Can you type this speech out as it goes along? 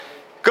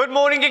Good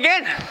morning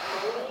again.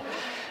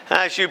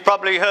 As you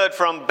probably heard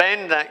from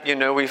Ben, that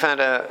we've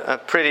had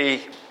a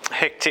pretty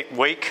hectic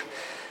week.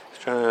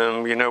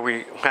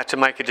 We had to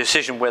make a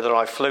decision whether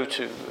I flew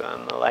to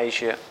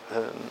Malaysia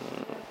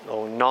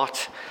or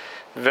not.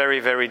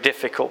 Very, very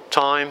difficult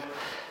time,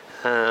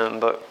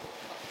 but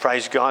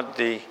praise God,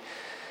 they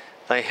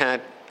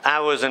had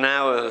hours and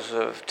hours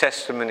of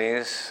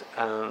testimonies.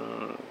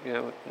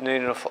 Near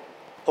enough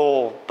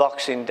all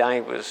Boxing Day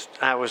was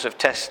hours of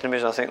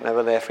testimonies. I think they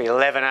were there for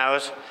 11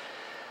 hours,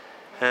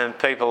 and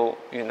people,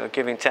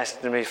 giving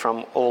testimony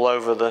from all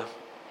over the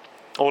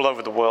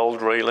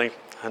world, really,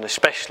 and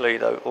especially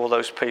all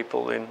those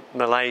people in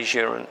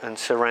Malaysia and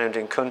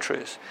surrounding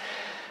countries.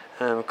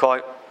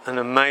 Quite an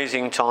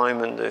amazing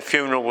time, and the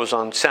funeral was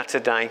on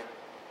Saturday,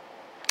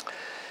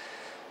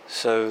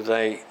 so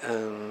they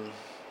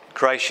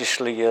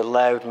graciously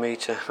allowed me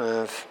to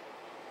have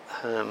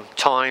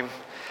time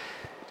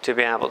to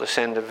be able to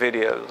send a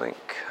video link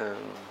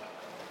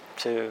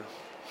to.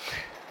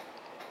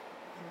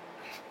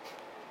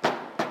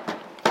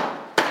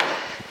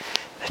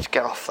 Let's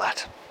get off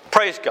that.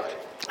 Praise God.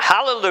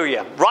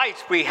 Hallelujah. Right,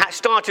 we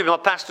started with my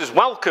pastor's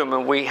welcome,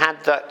 and we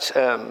had that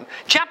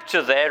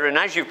chapter there, and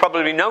as you've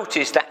probably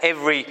noticed, that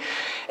every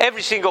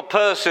single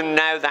person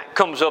now that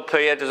comes up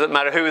here, doesn't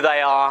matter who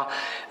they are,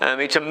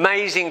 it's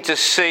amazing to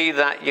see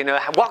that,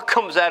 what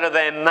comes out of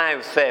their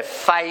mouth, their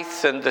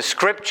faith and the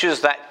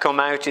scriptures that come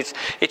out,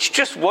 it's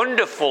just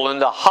wonderful,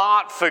 and the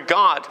heart for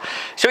God.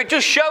 So it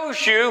just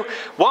shows you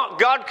what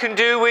God can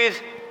do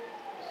with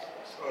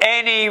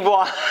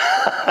anyone,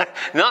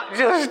 not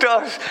just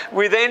us,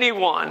 with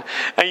anyone.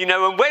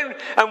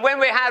 And when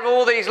we had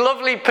all these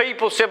lovely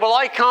people say, well,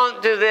 I can't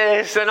do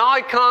this and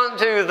I can't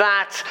do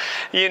that,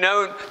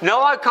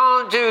 no, I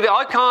can't do that,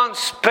 I can't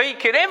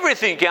speak, and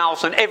everything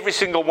else, and every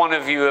single one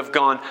of you have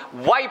gone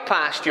way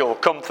past your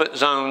comfort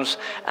zones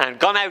and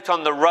gone out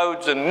on the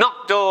roads and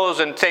knocked doors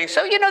and things.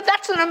 So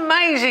that's an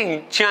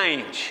amazing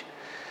change.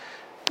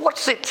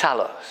 What's it tell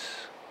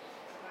us?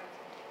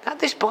 That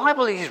this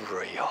Bible is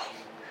real.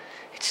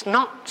 It's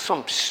not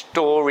some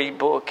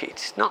storybook.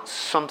 It's not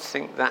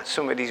something that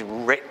somebody's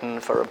written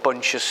for a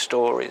bunch of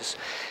stories.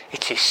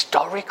 It's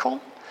historical.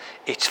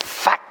 It's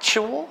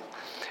factual.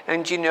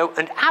 And,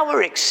 and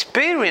our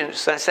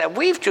experience that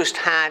we've just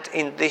had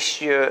in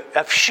this year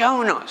have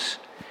shown us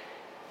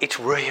it's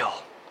real.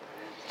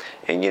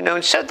 And,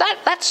 and so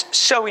that's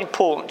so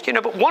important,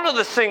 but one of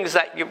the things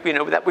that,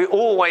 that we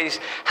always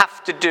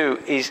have to do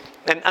is,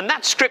 and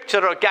that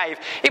scripture I gave,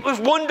 it was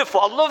wonderful.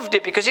 I loved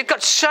it because it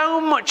got so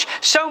much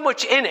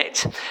in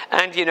it.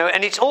 And,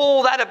 and it's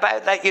all that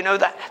about that,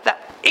 that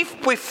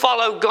if we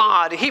follow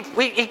God, He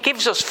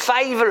gives us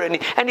favor, and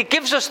He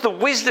gives us the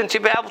wisdom to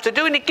be able to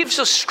do, and He gives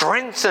us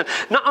strength, and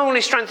not only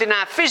strength in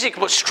our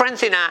physical, but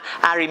strength in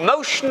our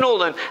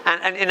emotional and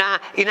in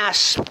our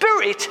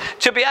spirit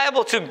to be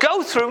able to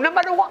go through no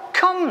matter what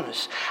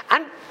comes.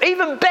 And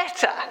even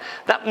better,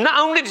 that not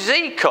only does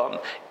He come,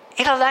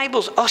 it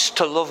enables us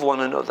to love one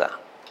another.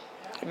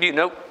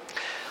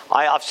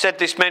 I've said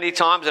this many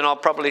times, and I'll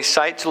probably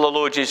say it till the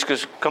Lord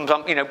Jesus comes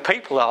on.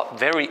 People are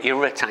very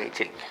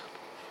irritating.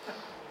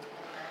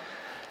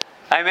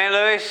 Amen,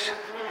 Lewis?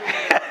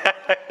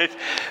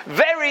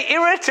 Very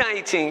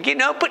irritating,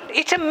 but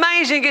it's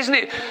amazing, isn't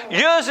it?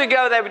 Years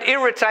ago, they would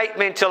irritate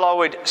me until I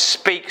would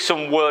speak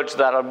some words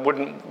that I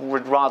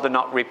would rather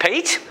not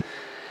repeat.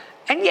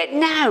 And yet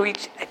now,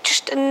 it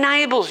just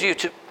enables you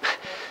to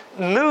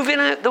move in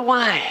out the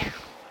way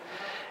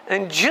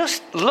and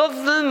just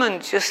love them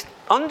and just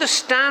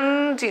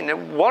understand,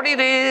 what it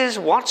is,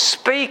 what's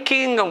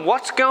speaking and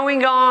what's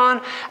going on.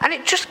 And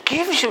it just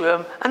gives you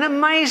an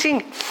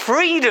amazing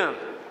freedom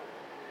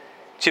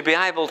to be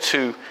able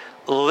to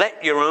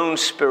let your own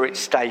spirit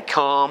stay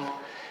calm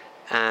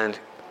and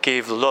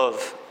give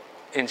love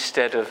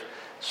instead of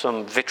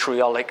some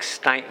vitriolic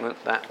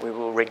statement that we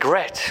will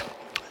regret.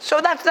 So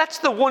that's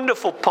the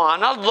wonderful part,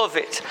 and I love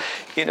it.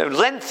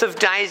 Length of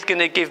day is going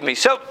to give me.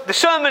 So the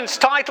sermon's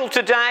title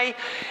today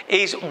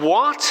is,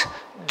 What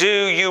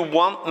do you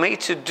want me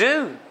to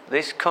do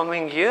this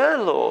coming year,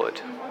 Lord?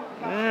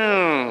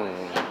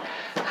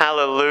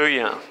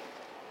 Hallelujah.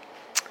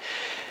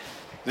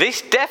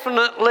 This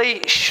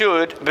definitely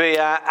should be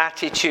our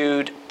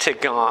attitude to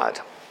God.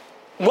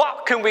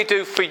 What can we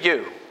do for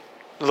you,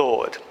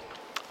 Lord?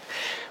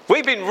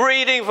 We've been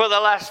reading for the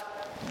last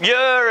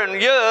year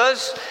and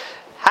years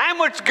how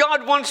much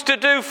God wants to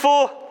do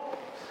for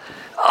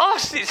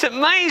us. It's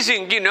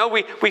amazing.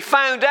 We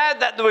found out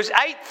that there was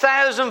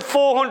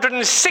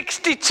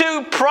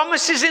 8,462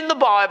 promises in the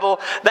Bible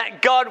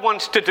that God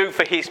wants to do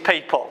for His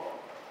people.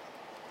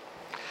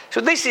 So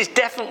this is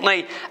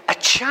definitely a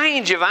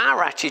change of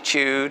our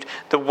attitude,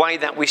 the way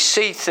that we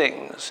see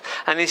things.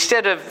 And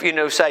instead of,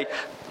 say,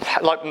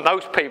 like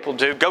most people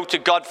do, go to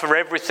God for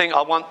everything.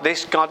 I want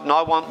this, God, and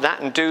I want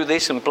that, and do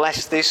this, and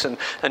bless this, and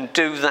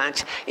do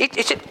that.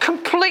 It's a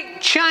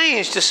complete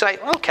change to say,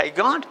 okay,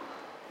 God,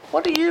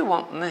 what do you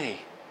want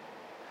me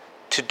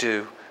to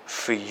do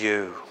for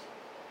you?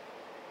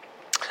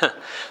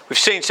 We've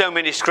seen so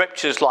many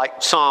scriptures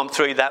like Psalm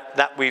 3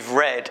 that we've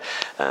read,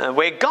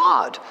 where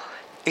God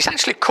is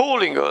actually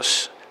calling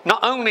us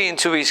not only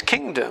into his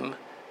kingdom,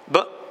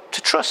 but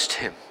to trust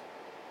him.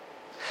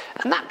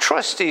 And that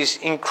trust is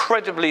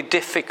incredibly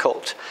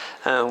difficult,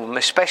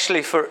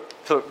 especially for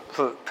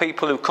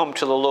people who come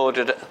to the Lord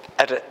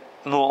at a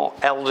more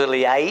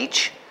elderly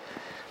age,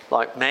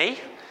 like me.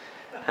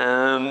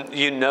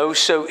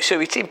 So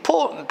it's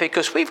important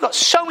because we've got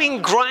so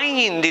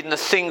ingrained in the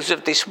things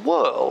of this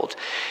world.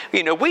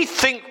 We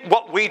think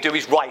what we do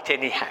is right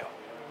anyhow.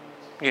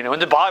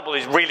 And the Bible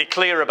is really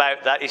clear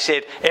about that. It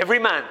said, every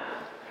man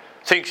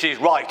thinks he's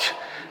right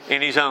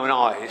in his own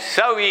eyes.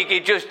 So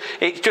it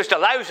just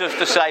allows us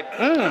to say,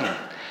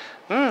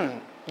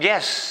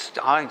 yes,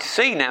 I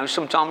see now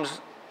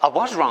sometimes I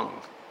was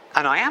wrong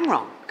and I am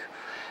wrong.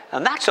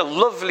 And that's a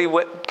lovely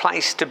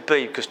place to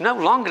be, because no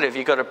longer have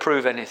you got to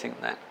prove anything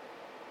then.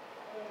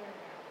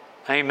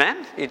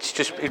 Amen?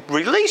 It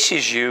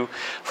releases you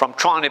from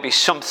trying to be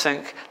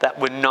something that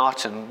we're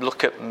not, and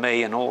look at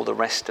me and all the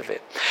rest of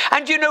it.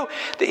 And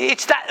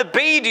it's that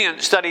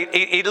obedience that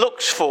he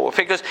looks for,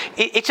 because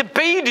it's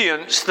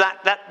obedience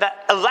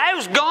that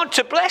allows God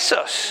to bless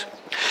us.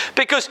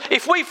 Because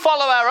if we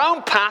follow our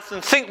own path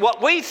and think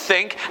what we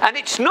think, and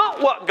it's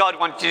not what God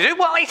wants you to do,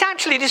 well, it's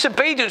actually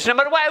disobedience, no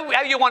matter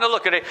how you want to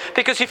look at it.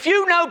 Because if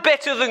you know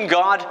better than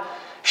God,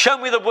 show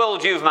me the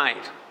world you've made.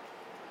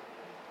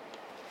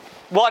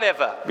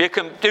 Whatever, you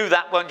can do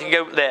that once you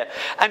go there.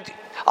 And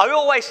I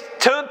always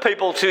turn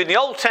people in the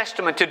Old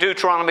Testament to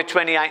Deuteronomy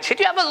 28. Say,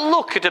 do you have a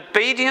look at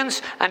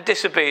obedience and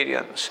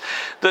disobedience?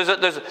 There's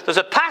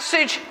a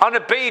passage on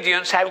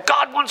obedience, how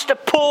God wants to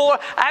pour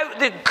out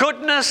the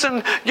goodness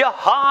and your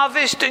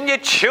harvest and your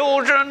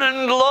children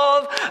and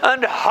love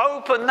and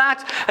hope and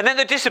that. And then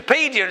the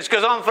disobedience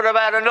goes on for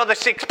about another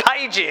 6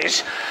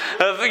 pages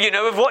of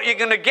what you're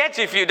going to get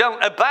if you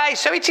don't obey.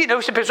 So it's,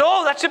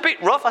 that's a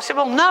bit rough. I said,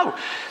 well, no.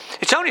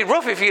 It's only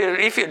rough if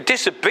you're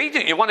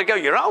disobedient, you want to go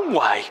your own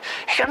way.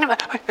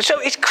 So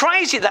it's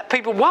crazy that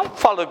people won't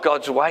follow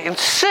God's way and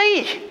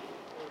see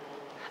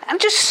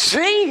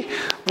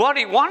what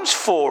he wants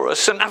for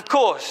us. And of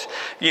course,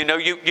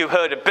 you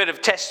heard a bit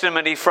of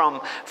testimony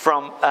from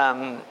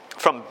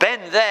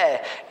Ben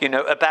there,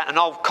 about, and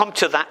I'll come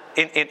to that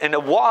in a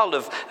while,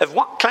 of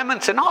what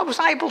Clement and I was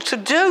able to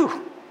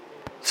do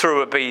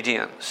through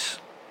obedience.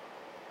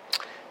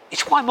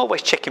 It's why I'm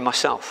always checking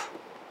myself.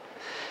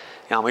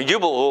 You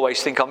will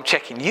always think I'm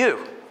checking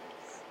you,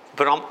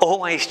 but I'm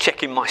always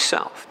checking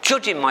myself,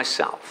 judging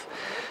myself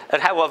at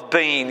how I've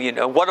been,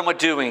 what am I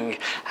doing?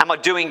 Am I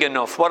doing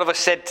enough? What have I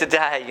said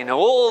today?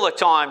 All the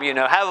time,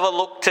 how have I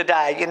looked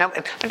today?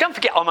 And don't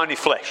forget, I'm only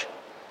flesh.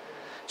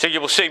 So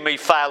you will see me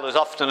fail as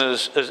often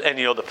as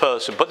any other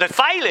person. But the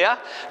failure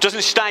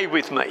doesn't stay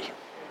with me.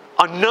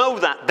 I know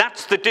that.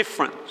 That's the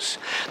difference.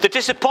 The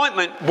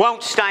disappointment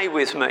won't stay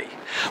with me.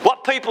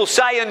 What people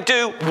say and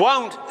do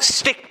won't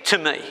stick to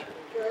me.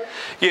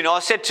 I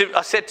said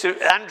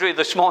to Andrea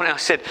this morning, I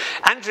said,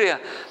 Andrea,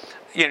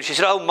 she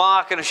said, oh,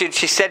 Mark, and she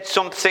said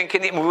something,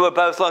 and we were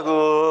both like,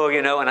 oh,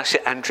 and I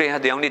said, Andrea,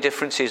 the only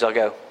difference is, I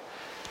go,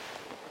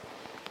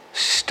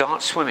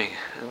 start swimming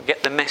and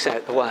get the mess out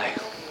of the way.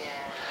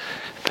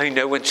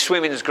 When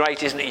swimming is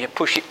great, isn't it? You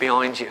push it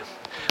behind you,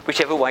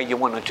 whichever way you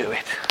want to do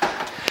it.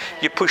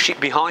 You push it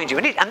behind you,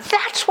 and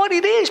that's what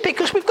it is,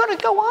 because we've got to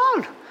go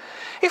on.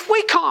 If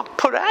we can't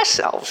put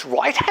ourselves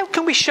right, how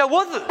can we show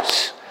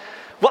others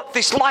what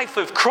this life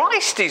of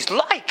Christ is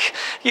like?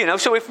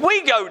 So if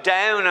we go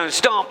down and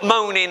start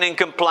moaning and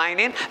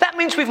complaining, that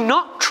means we've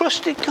not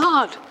trusted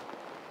God.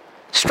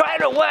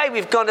 Straight away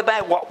we've gone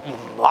about what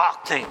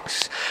Mark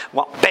thinks,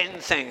 what Ben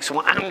thinks,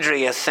 what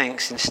Andrea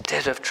thinks,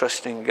 instead of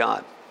trusting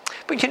God.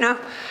 But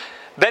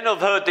Ben, I've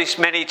heard this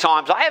many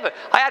times. I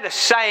had a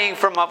saying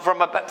from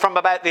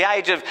about the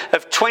age of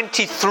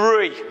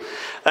 23,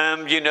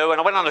 and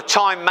I went on a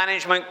time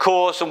management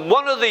course. And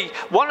one of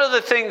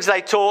the things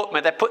they taught me,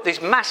 they put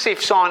this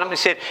massive sign up and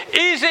said,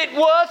 "Is it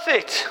worth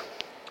it?"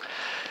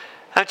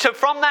 And so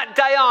from that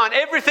day on,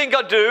 everything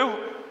I do,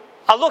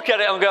 I look at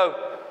it and go,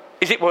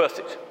 "Is it worth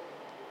it?"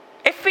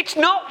 If it's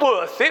not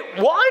worth it,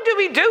 why do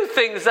we do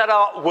things that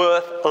are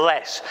worth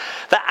less,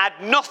 that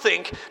add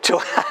nothing to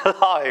our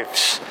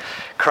lives?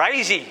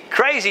 Crazy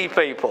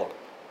people.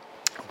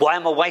 Why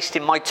am I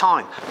wasting my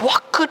time?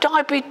 What could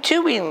I be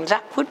doing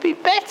that would be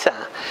better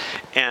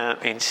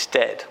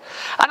instead?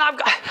 And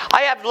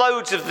I have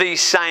loads of these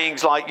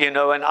sayings, like,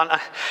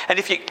 and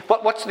if you,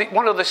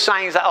 one of the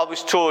sayings that I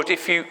was taught,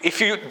 if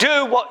you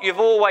do what you've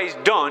always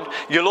done,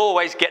 you'll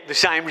always get the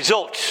same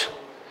results.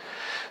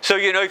 So,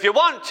 if you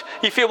want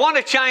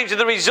to change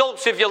the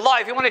results of your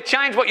life, you want to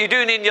change what you're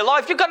doing in your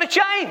life, you've got to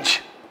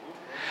change.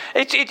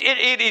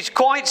 It is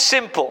quite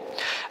simple.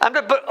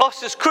 But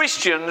us as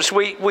Christians,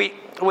 we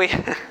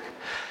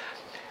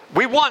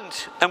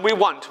want.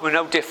 We're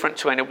no different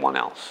to anyone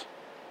else.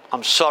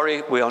 I'm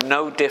sorry, we are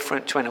no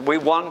different to anyone. We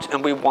want.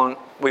 And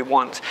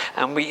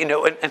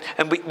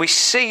we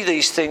see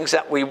these things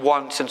that we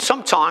want. And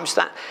sometimes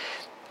that,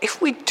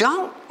 if we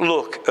don't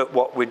look at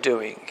what we're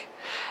doing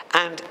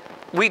and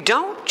we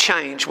don't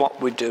change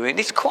what we're doing,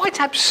 it's quite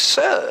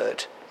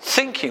absurd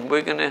thinking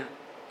we're going to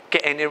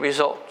get any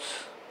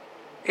results.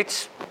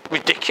 It's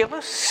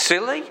ridiculous,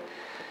 silly,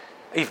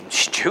 even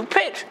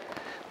stupid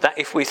that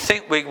if we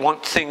think we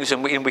want things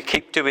and we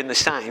keep doing the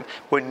same,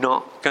 we're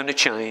not going to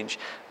change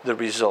the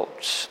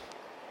results.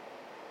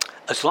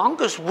 As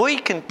long as we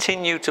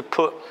continue to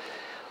put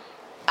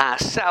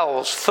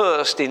ourselves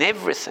first in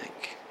everything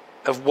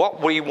of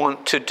what we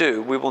want to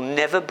do, we will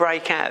never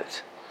break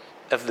out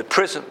of the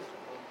prison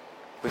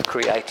we've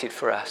created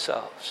for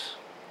ourselves.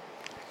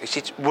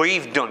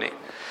 We've done it.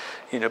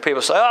 You know,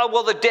 people say, oh,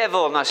 well, the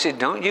devil. And I said,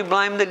 don't you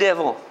blame the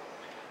devil.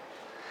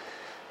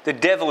 The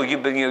devil,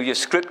 your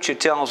scripture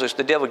tells us,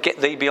 the devil, get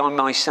thee behind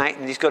my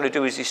Satan. He's got to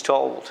do as he's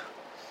told.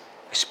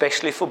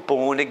 Especially for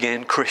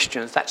born-again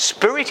Christians. That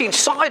spirit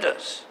inside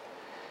us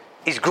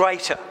is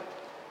greater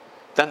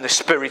than the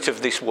spirit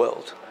of this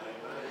world.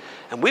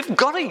 And we've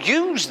got to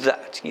use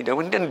that, you know,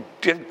 and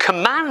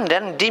command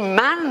and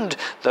demand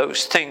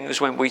those things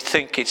when we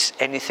think it's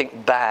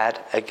anything bad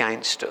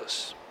against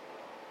us.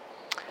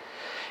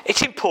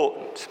 It's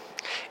important.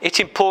 It's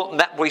important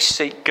that we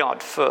seek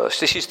God first.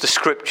 This is the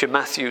scripture,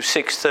 Matthew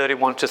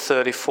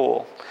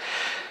 6:31-34.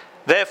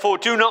 Therefore,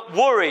 do not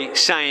worry,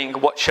 saying,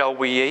 what shall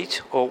we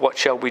eat, or what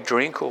shall we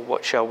drink, or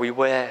what shall we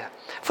wear?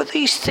 For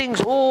these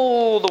things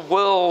all the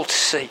world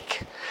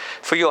seek.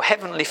 For your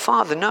heavenly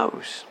Father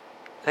knows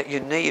that you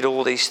need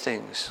all these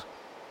things.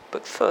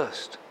 But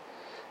first,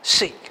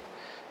 seek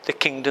the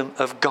kingdom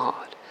of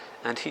God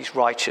and his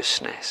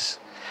righteousness,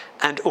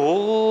 and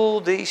all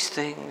these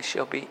things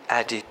shall be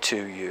added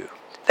to you.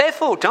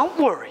 Therefore, don't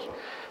worry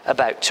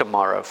about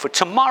tomorrow, for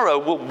tomorrow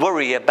will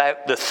worry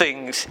about the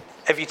things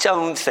of its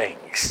own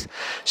things.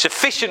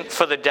 Sufficient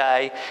for the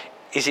day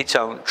is its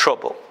own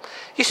trouble.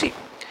 You see,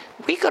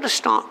 we've got to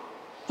start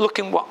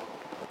looking what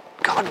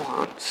God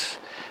wants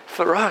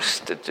for us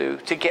to do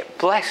to get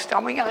blessed. I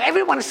mean,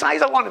 everyone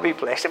says, I want to be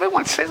blessed.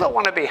 Everyone says, I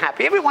want to be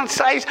happy. Everyone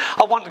says,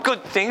 I want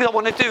good things. I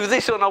want to do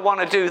this and I want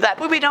to do that.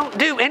 But we don't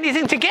do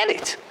anything to get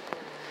it.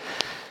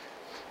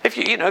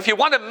 If you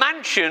want a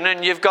mansion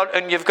and you've got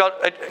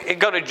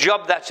a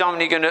job that's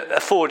only going to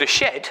afford a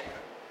shed,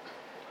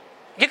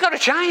 you've got to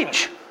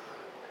change.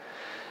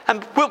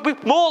 And we'll be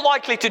more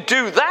likely to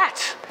do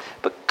that.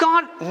 But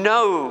God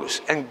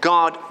knows and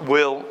God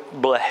will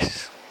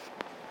bless.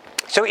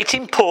 So it's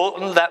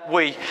important that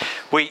we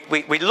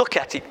look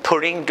at it,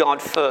 putting God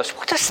first.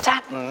 What does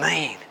that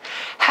mean?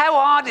 How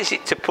hard is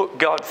it to put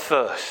God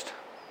first?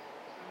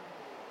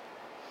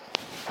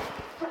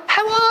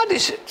 How hard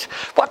is it?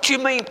 What do you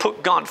mean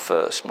put God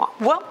first, Mark?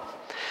 Well,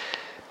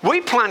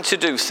 we plan to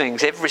do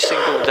things every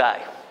single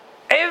day.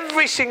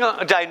 Every single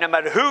day, no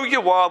matter who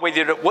you are, whether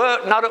you're at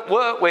work, not at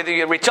work, whether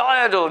you're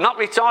retired or not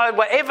retired,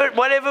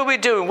 whatever we're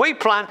doing, we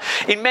plan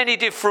in many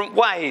different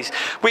ways.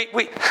 We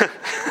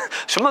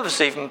some of us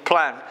even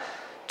plan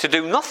to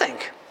do nothing.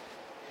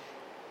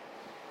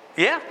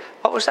 Yeah?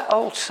 What was that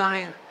old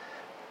saying?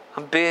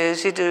 I'm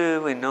busy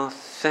doing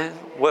nothing,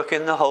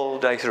 working the whole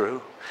day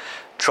through,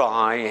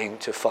 trying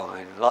to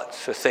find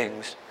lots of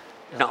things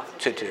not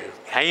to do.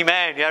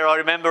 Amen. Yeah, I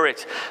remember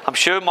it. I'm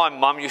sure my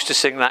mum used to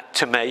sing that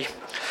to me.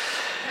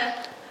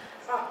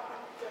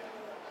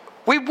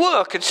 We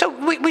work, and so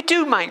we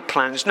do make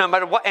plans, no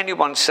matter what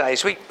anyone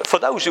says. For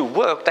those who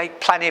work, they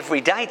plan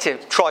every day to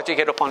try to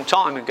get up on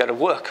time and go to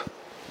work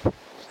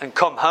and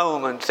come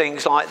home and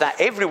things like that.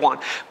 Everyone,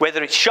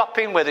 whether it's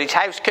shopping, whether it's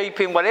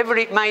housekeeping, whatever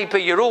it may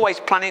be, you're always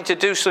planning to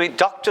do something.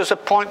 Doctor's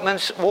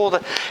appointments, all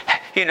the,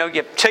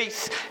 your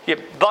teeth, your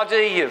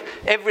body, your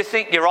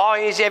everything, your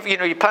eyes,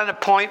 you plan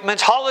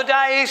appointments,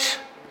 holidays.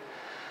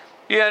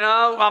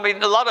 I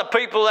mean, a lot of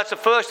people, that's the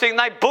first thing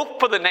they book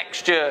for the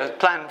next year.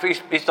 Plan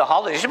is the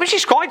holidays, which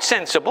is quite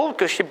sensible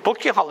because you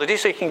book your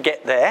holidays so you can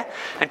get there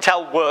and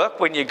tell work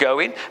when you're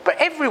going. But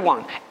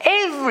everyone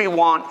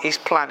is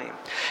planning.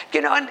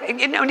 And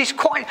it's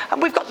quite,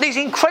 and we've got these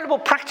incredible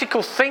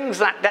practical things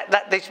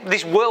that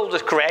this world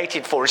has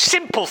created for us.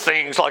 Simple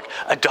things like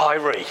a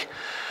diary,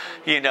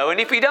 and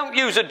if you don't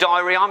use a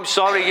diary, I'm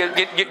sorry,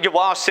 you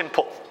are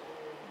simple.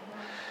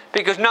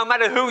 Because no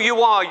matter who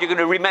you are, you're going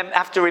to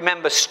have to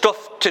remember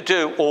stuff to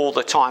do all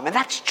the time. And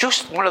that's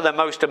just one of the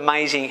most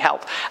amazing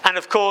help. And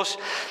of course,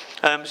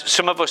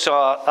 some of us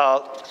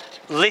are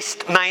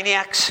list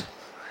maniacs.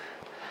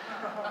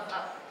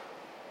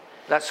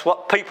 That's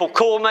what people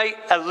call me,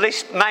 a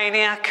list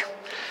maniac.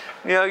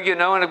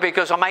 And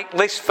because I make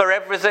lists for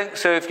everything.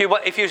 So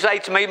if you say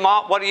to me,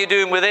 Mark, what are you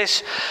doing with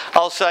this?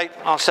 I'll say,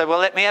 well,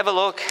 let me have a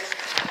look.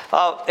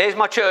 Here's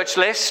my church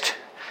list.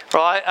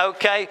 Right,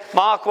 okay,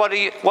 Mark, what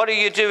are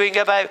you doing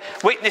about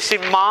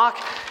witnessing, Mark?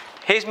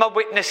 Here's my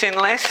witnessing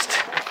list.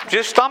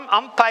 Just on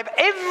paper,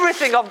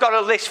 everything I've got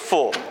a list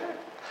for.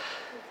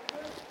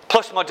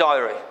 Plus my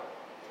diary.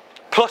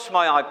 Plus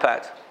my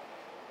iPad.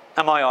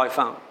 And my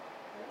iPhone.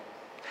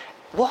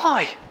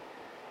 Why?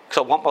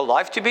 Because I want my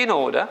life to be in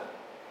order.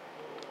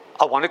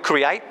 I want to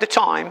create the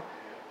time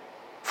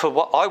for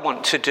what I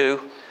want to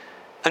do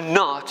and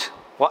not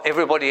what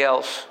everybody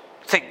else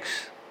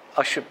thinks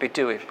I should be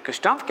doing. Because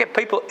don't forget,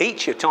 people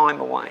eat your time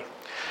away.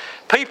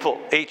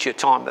 People eat your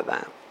time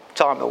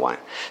away.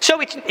 So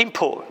it's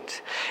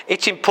important.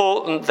 It's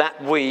important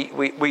that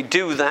we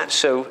do that.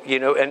 So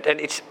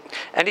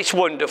and it's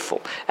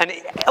wonderful, and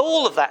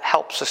all of that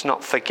helps us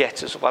not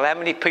forget as well. How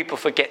many people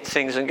forget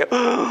things and go,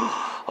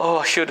 "Oh,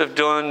 I should have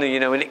done,"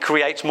 and it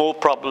creates more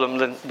problem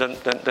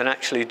than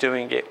actually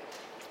doing it.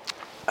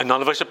 And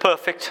none of us are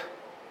perfect.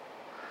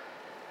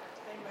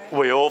 Amen.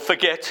 We all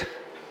forget.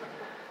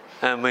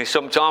 And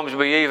sometimes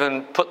we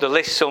even put the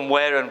list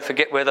somewhere and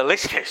forget where the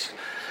list is.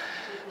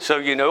 So,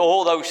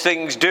 all those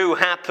things do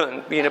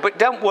happen, but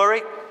don't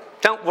worry.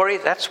 Don't worry.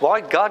 That's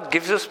why God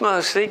gives us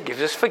mercy,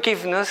 gives us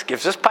forgiveness,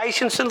 gives us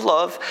patience and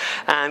love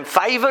and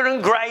favor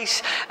and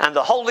grace. And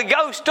the Holy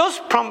Ghost does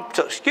prompt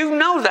us. You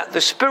know that.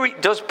 The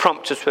Spirit does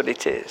prompt us what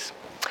it is.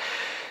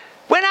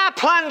 When our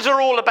plans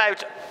are all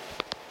about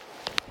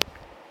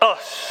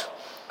us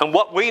and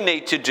what we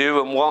need to do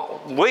and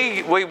what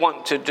we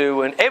want to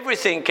do and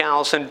everything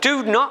else, and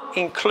do not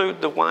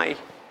include the way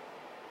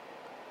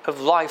of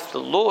life the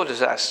Lord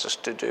has asked us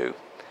to do,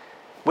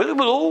 we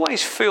will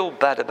always feel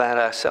bad about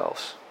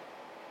ourselves.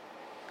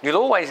 You'll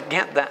always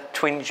get that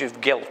twinge of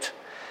guilt.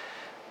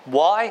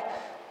 Why?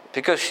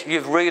 Because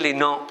you've really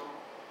not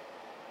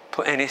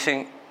put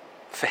anything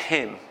for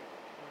Him.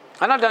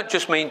 And I don't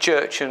just mean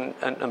church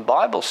and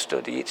Bible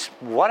study. It's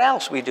what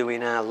else we do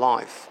in our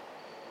life.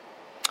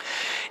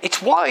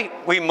 It's why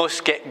we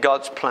must get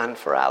God's plan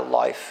for our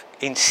life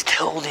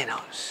instilled in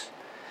us.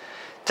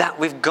 That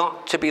we've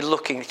got to be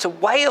looking. It's a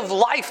way of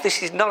life.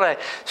 This is not a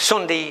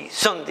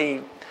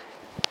Sunday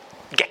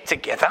get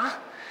together.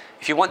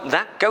 If you want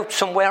that, go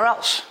somewhere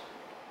else.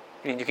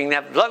 You can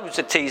have loads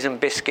of teas and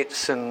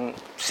biscuits and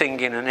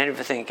singing and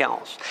everything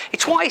else.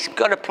 It's why He's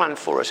got a plan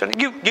for us. And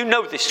you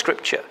know this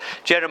scripture,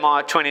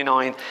 Jeremiah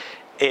 29,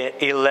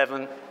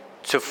 11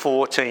 to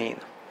 14.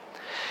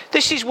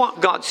 This is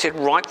what God said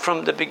right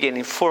from the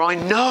beginning. For I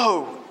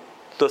know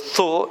the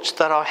thoughts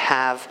that I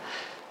have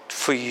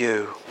for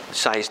you,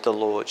 says the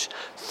Lord.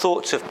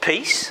 Thoughts of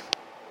peace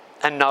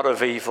and not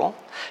of evil,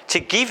 to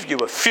give you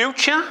a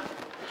future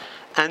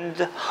and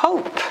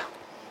hope.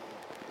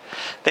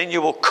 Then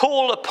you will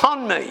call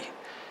upon me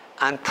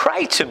and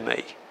pray to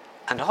me,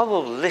 and I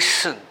will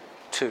listen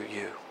to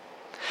you.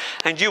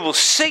 And you will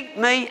seek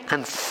me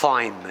and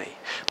find me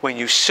when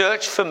you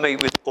search for me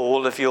with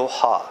all of your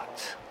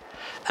heart.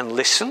 And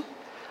listen,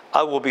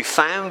 I will be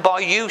found by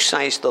you,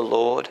 says the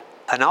Lord,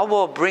 and I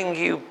will bring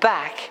you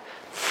back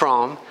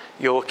from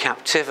your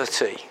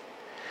captivity.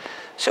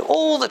 So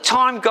all the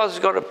time God's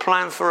got a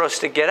plan for us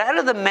to get out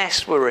of the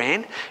mess we're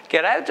in,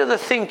 get out of the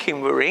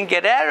thinking we're in,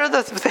 get out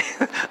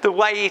of the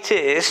way it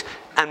is,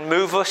 and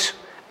move us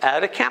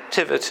out of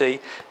captivity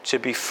to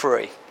be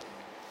free.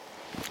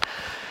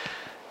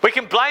 We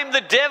can blame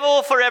the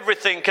devil for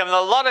everything, and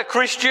a lot of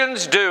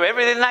Christians do.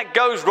 Everything that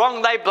goes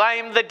wrong, they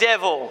blame the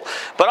devil.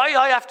 But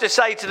I have to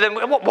say to them,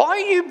 why are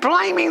you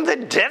blaming the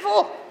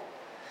devil?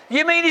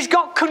 You mean he's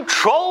got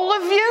control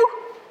of you?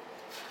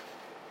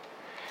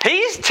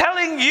 He's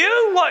telling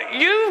you what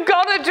you've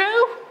got to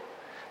do?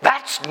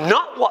 That's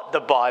not what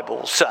the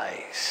Bible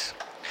says.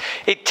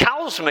 It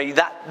tells me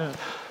that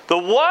the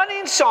one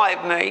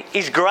inside me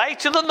is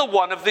greater than the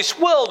one of this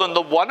world, and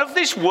the one of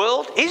this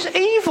world is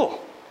evil.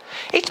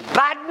 It's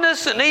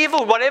badness and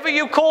evil, whatever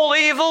you call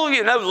evil,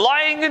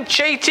 lying and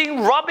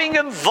cheating, robbing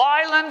and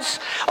violence,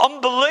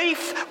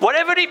 unbelief,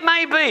 whatever it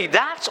may be.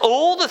 That's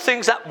all the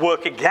things that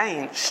work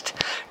against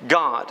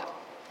God.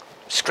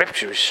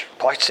 Scripture is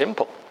quite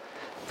simple.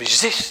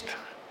 Resist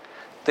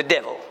the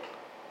devil,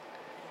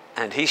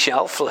 and he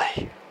shall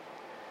flee.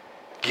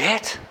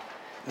 Get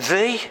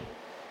thee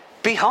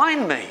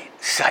behind me,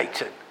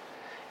 Satan,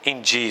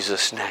 in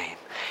Jesus' name.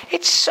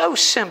 It's so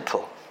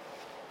simple.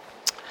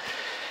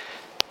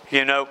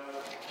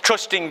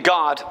 Trusting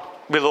God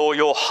with all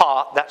your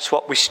heart, that's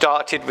what we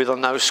started with on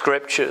those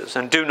scriptures.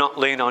 And do not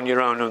lean on your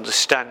own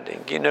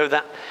understanding. You know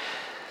that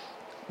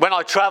when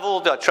I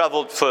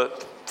travelled for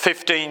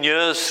 15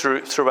 years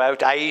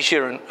throughout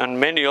Asia and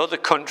many other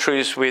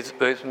countries with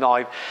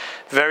my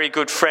very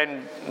good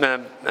friend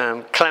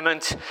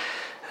Clement,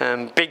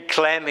 Big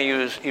Clem. He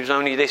was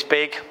only this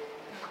big.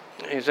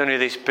 He's only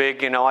this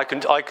big, I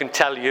can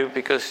tell you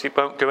because it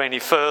won't go any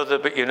further,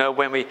 but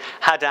when we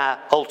had our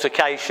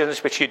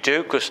altercations, which you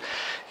do, because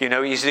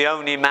he's the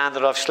only man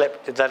that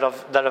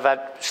I've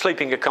had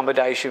sleeping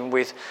accommodation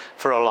with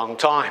for a long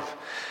time.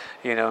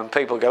 And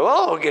people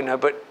go,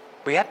 but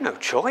we had no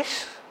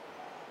choice.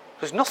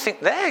 There's nothing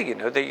there,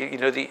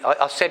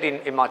 I said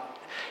in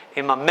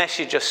my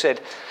message, I said,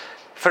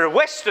 for a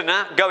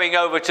Westerner going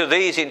over to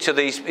into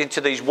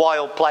these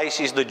wild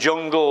places, the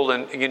jungle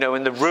and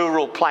in the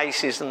rural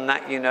places and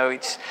that,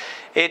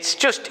 it's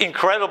just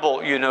incredible.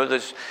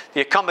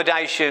 The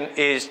accommodation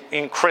is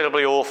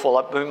incredibly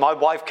awful. My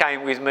wife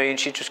came with me and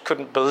she just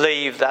couldn't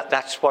believe that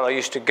that's what I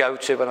used to go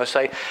to. And I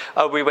say,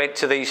 we went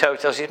to these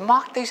hotels. She said,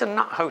 Mark, these are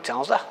not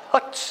hotels, they're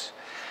huts.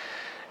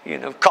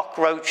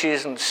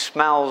 cockroaches and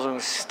smells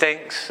and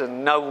stinks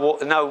and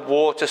no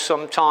water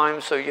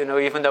sometimes. So,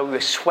 even though we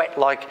sweat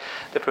like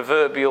the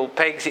proverbial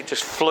pigs, it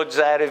just floods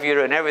out of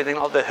you and everything,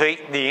 like the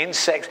heat, the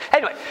insects.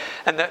 Anyway,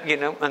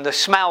 and the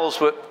smells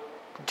were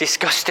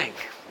disgusting.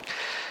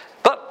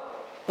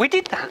 But we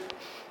did that.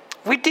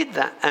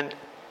 And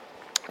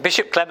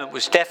Bishop Clement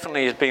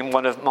has been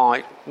one of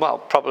my,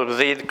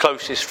 probably the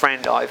closest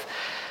friend I've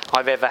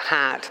ever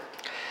had.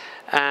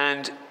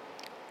 And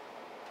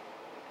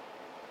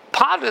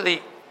part of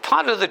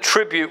the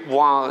tribute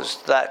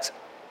was that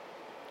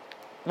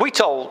we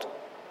told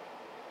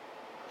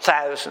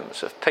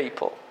thousands of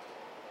people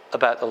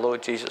about the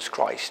Lord Jesus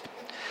Christ.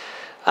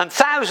 And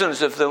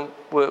thousands of them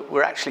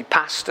were actually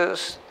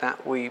pastors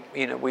that we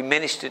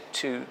ministered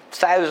to,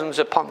 thousands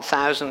upon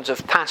thousands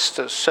of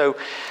pastors. So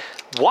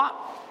what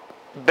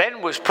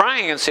Ben was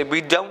praying and said,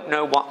 we don't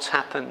know what's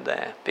happened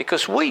there,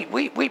 because we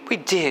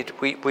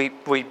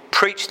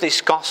preached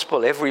this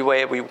gospel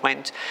everywhere we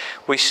went.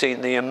 We've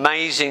seen the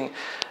amazing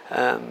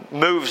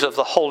moves of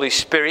the Holy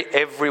Spirit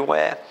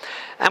everywhere,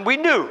 and we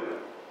knew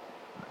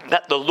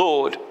that the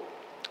Lord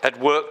had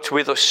worked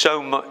with us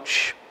so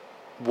much.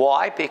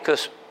 Why?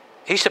 Because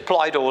He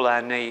supplied all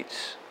our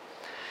needs.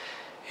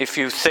 If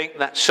you think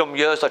that some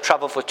years I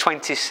travelled for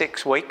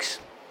 26 weeks,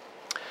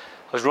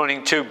 I was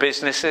running 2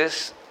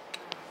 businesses.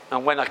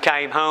 And when I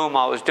came home,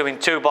 I was doing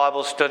 2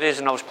 Bible studies,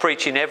 and I was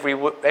preaching every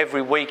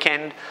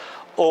weekend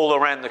all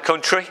around the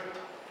country.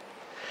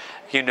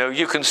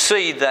 You can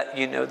see that,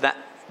 that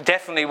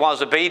definitely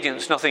was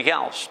obedience, nothing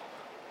else.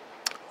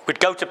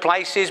 We'd go to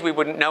places we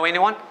wouldn't know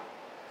anyone,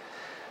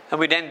 and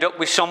we'd end up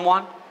with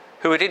someone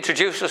who would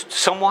introduce us to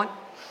someone,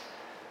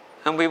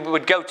 and we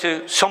would go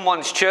to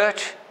someone's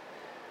church,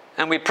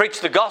 and we'd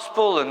preach the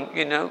gospel,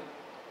 and,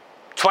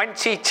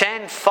 20,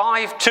 10,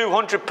 5,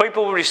 200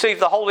 people would receive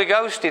the Holy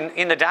Ghost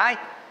in a day.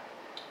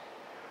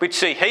 We'd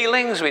see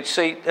healings, we'd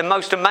see the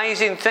most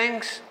amazing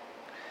things.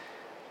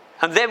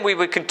 And then we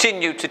would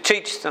continue to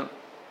teach them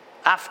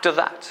after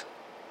that.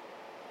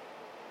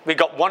 We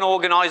got one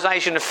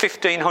organisation of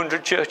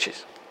 1,500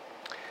 churches,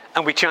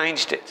 and we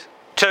changed it.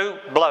 2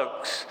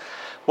 blokes,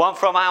 one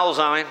from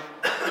Alzheimer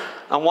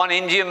and one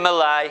Indian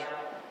Malay.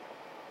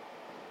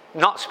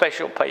 Not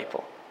special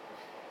people,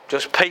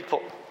 just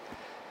people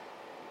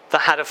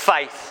that had a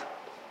faith.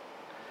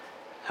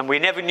 And we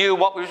never knew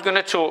what we was going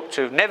to talk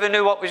to, never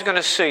knew what we was going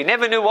to see,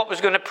 never knew what was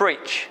going to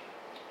preach.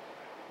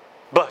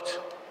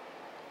 But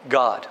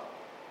God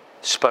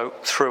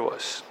spoke through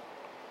us.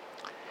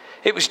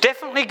 It was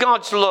definitely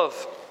God's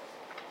love.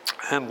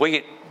 And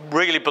we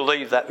really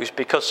believe that was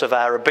because of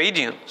our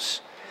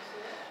obedience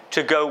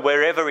to go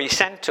wherever He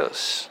sent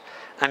us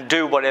and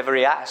do whatever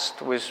He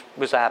asked was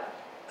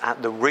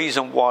the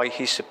reason why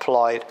He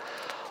supplied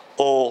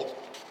all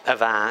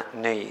of our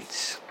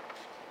needs.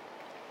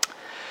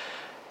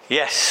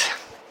 Yes.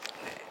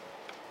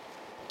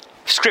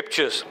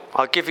 Scriptures.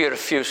 I'll give you a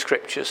few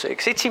scriptures here,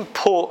 because it's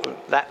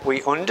important that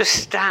we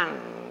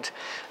understand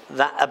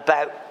that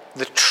about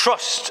the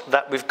trust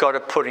that we've got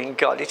to put in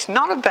God. It's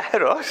not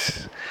about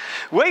us.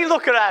 We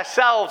look at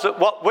ourselves, at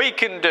what we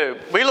can do.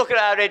 We look at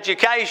our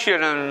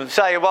education and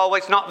say, well,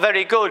 it's not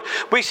very good.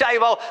 We say,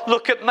 well,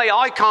 look at me.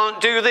 I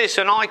can't do this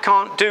and I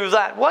can't do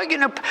that. Well,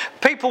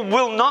 people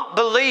will not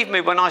believe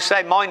me when I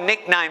say my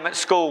nickname at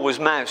school was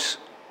Mouse,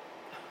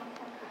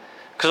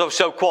 because I was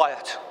so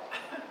quiet.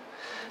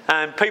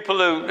 And people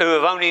who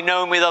have only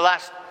known me the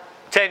last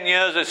 10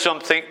 years or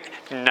something,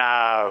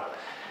 no,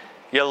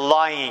 you're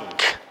lying.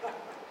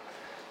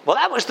 Well,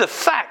 that was the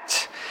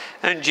fact.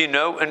 And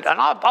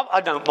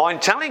I don't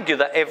mind telling you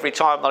that every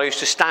time I used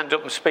to stand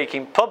up and speak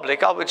in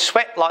public, I would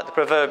sweat like the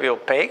proverbial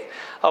pig.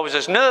 I was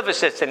as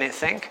nervous as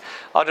anything.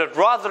 I'd have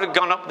rather have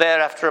gone up there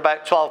after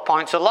about 12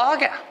 pints of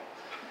lager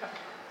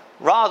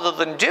rather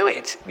than do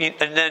it.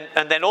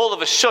 And then all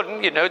of a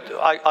sudden,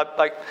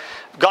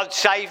 God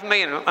saved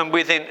me, and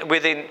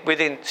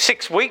within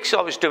 6 weeks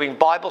I was doing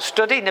Bible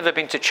study. Never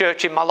been to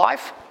church in my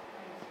life.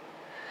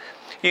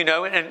 And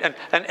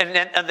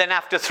then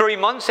after 3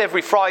 months,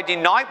 every Friday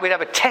night, we'd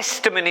have a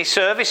testimony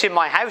service in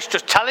my house,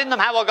 just telling them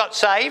how I got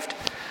saved.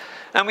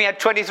 And we had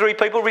 23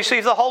 people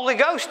receive the Holy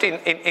Ghost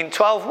in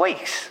 12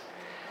 weeks.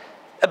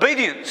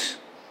 Obedience.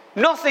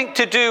 Nothing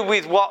to do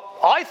with what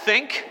I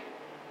think,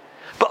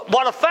 but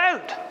what I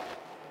found.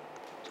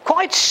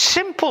 Quite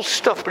simple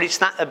stuff, but it's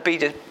that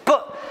obedience.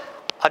 But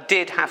I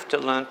did have to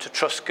learn to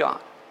trust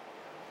God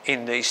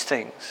in these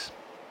things.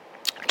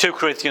 2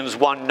 Corinthians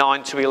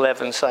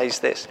 1:9-11 says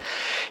this.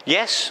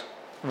 Yes,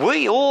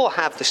 we all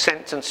have the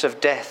sentence of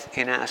death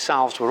in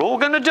ourselves. We're all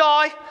going to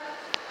die.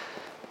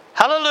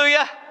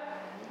 Hallelujah.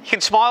 You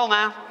can smile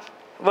now.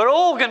 We're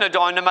all going to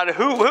die, no matter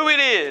who it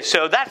is.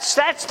 So that's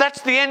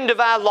the end of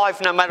our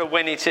life, no matter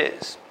when it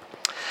is.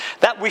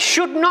 That we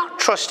should not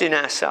trust in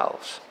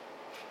ourselves,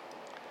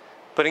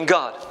 but in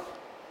God,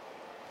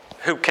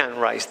 who can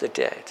raise the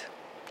dead,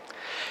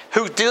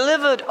 who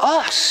delivered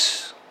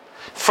us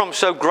from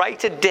so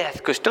great a death.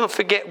 Because don't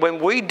forget, when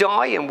we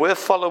die and we're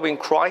following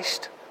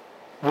Christ,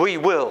 we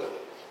will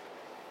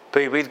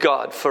be with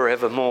God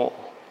forevermore.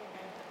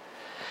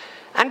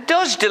 and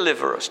does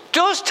deliver us,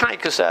 does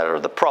take us out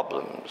of the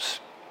problems.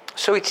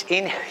 So it's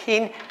in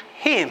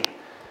him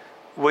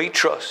we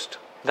trust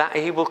that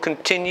he will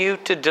continue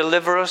to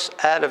deliver us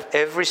out of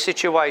every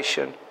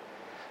situation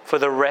for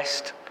the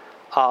rest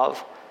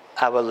of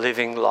our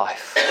living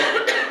life.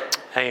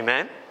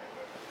 Amen.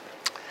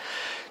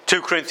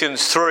 2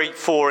 Corinthians 3,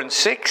 4 and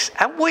 6.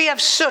 And we have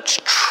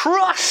such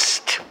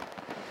trust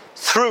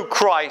through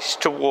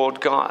Christ toward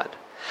God.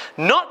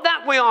 Not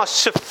that we are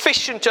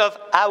sufficient of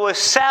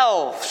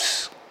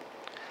ourselves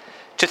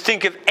to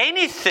think of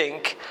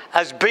anything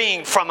as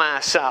being from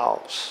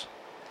ourselves,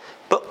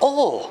 but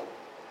all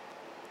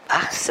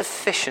our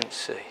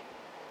sufficiency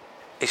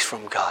is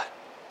from God,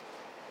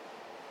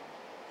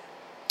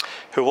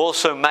 who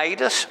also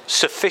made us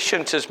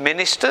sufficient as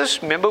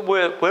ministers. Remember,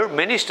 we're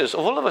ministers.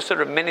 All of us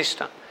are a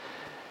minister.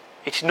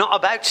 It's not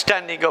about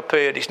standing up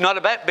here. It's not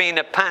about being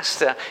a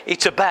pastor.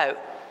 It's about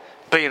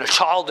being a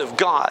child of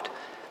God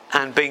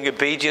and being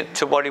obedient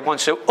to what he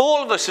wants. So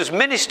all of us as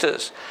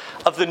ministers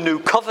of the new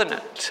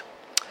covenant,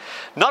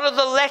 not of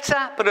the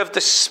letter, but of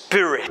the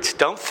Spirit.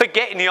 Don't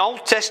forget, in the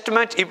Old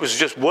Testament, it was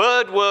just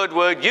word, word,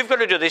 word. You've got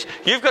to do this.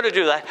 You've got to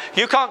do that.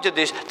 You can't do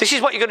this. This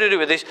is what you're going to do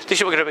with this. This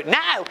is what you're going to do.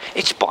 Now,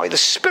 it's by the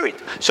Spirit.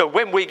 So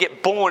when we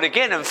get born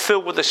again and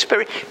filled with the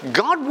Spirit,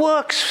 God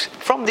works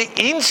from the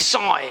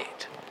inside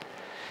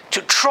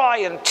to try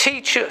and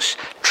teach us.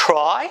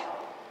 Try.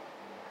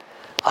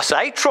 I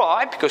say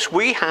try because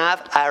we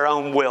have our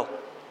own will.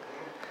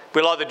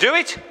 We'll either do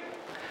it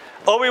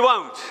or we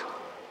won't.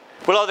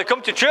 We'll either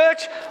come to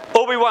church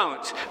or we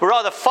won't. We'll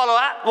either follow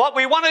what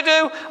we want to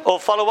do or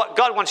follow what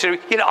God wants to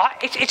do. You know,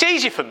 it's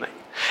easy for me.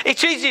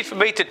 It's easy for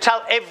me to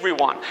tell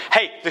everyone,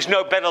 hey, there's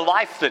no better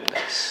life than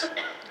this.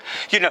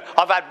 You know,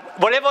 I've had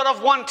whatever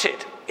I've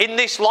wanted in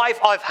this life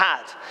I've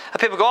had.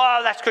 And people go, oh,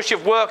 that's because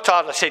you've worked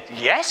hard. I said,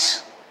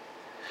 yes.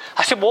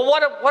 I said, well,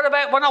 what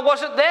about when I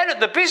wasn't there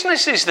at the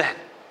businesses then?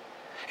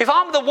 If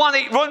I'm the one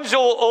that runs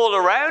all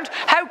around,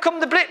 how come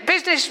the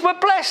businesses were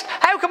blessed?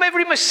 How come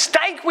every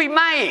mistake we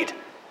made,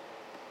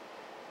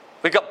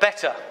 we got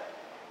better,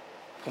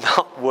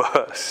 not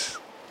worse?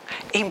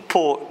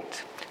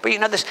 Important. But you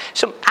know, there's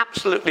some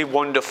absolutely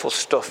wonderful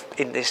stuff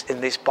in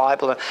this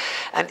Bible.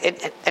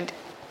 And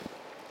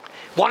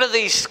one of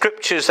these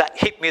scriptures that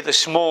hit me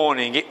this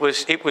morning, it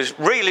was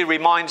really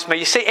reminds me,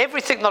 you see,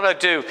 everything that I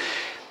do,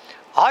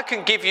 I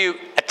can give you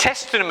a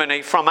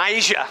testimony from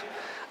Asia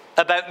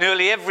about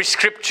nearly every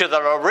scripture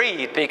that I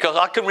read, because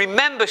I can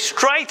remember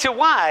straight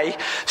away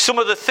some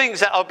of the things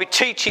that I'll be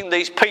teaching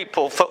these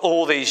people for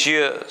all these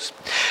years.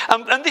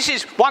 And this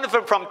is one of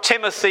them from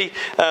Timothy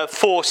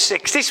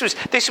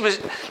 4:6.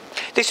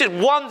 This is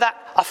one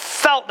that I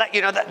felt that,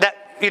 you know,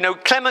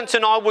 that Clement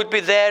and I would be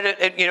there,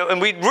 and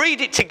we'd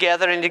read it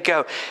together, and you'd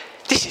go,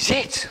 this is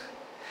it.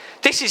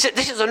 This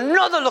is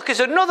another look. It's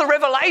another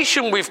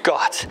revelation we've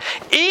got.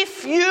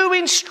 If you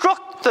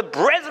instruct the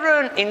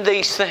brethren in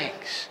these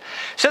things.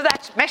 So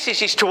that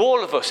message is to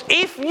all of us.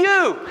 If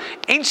you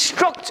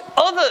instruct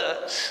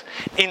others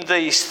in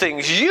these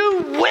things, you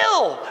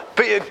will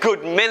be a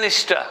good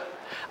minister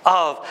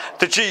of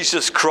the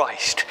Jesus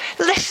Christ.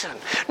 Listen,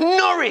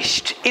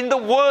 nourished in the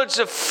words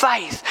of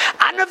faith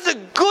and of the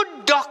good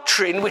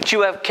doctrine which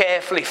you have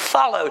carefully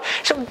followed.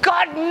 So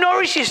God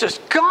nourishes us.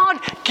 God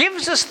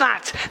gives us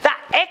that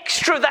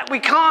extra that we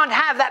can't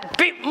have, that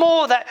bit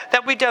more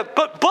that we don't.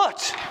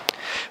 But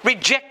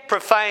reject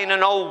profane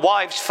and old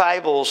wives'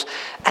 fables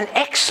and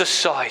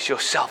exercise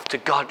yourself to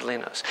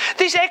godliness.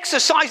 This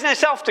exercising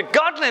ourselves to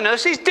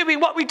godliness is doing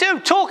what we do.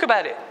 Talk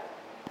about it.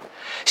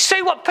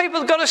 See what people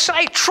have got to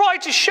say. Try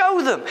to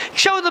show them.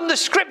 Show them the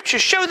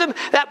scriptures. Show them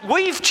that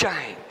we've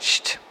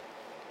changed.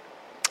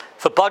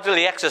 For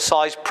bodily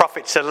exercise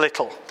profits a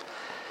little.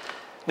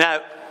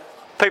 Now,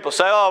 people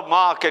say, oh,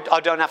 Mark, I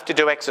don't have to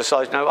do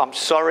exercise. No, I'm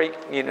sorry.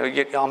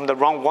 I'm the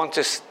wrong one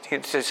to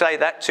say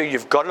that. So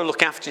you've got to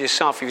look after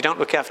yourself. If you don't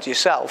look after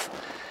yourself,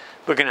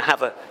 we're going to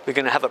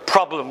have a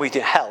problem with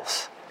your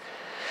health.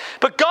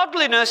 But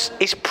godliness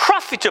is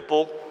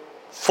profitable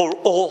for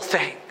all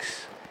things.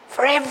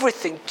 For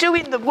everything.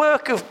 Doing the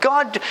work of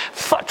God,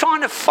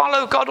 trying to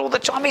follow God all the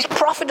time is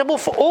profitable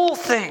for all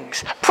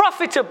things.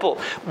 Profitable.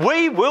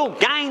 We will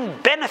gain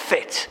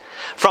benefit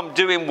from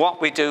doing what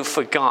we do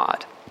for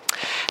God.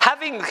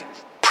 Having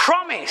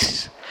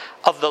promise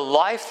of the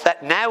life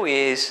that now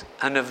is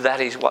and of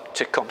that is what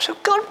to come. So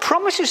God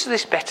promises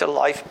this better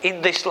life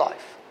in this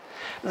life,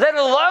 let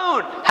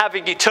alone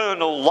having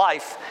eternal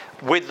life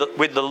with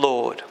the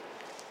Lord.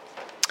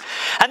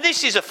 And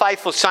this is a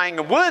faithful saying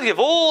and worthy of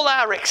all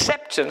our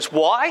acceptance.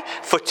 Why?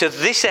 For to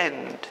this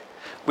end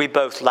we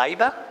both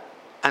labour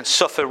and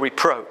suffer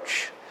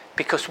reproach,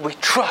 because we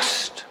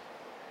trust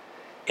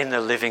in the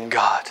living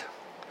God,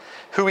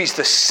 who is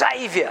the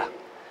Saviour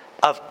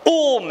of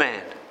all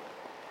men,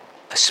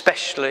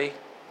 especially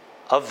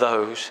of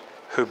those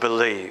who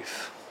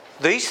believe.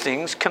 These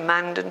things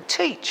command and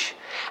teach.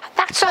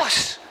 That's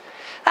us.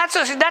 That's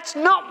us. That's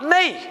not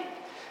me.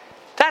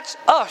 That's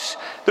us.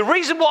 The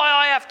reason why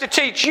I have to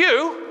teach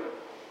you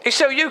is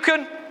so you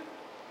can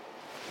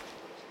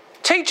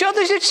Teach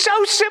others. It's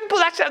so simple.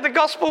 That's how the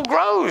gospel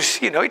grows.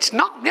 It's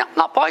not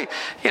by,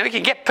 you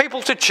can get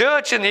people to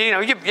church and,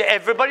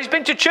 everybody's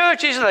been to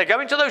churches and they go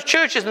into those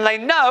churches and they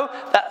know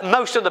that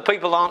most of the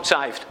people aren't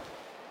saved.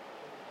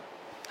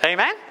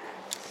 Amen?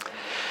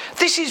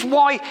 This is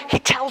why he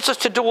tells us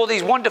to do all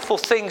these wonderful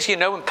things,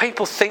 and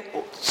people think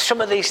some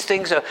of these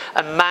things are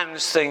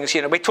man's things.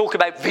 We talk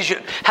about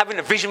vision, having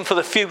a vision for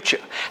the future,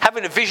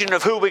 having a vision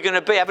of who we're going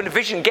to be, having a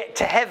vision of getting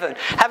to heaven,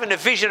 having a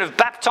vision of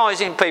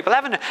baptizing people,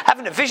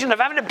 having a vision of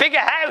having a bigger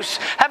house,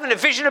 having a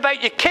vision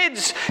about your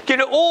kids,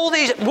 all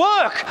these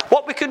work,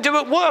 what we can do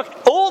at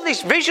work. All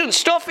this vision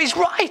stuff is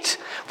right.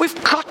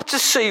 We've got to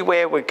see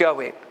where we're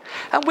going.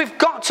 And we've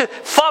got to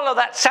follow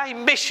that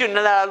same mission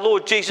that our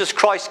Lord Jesus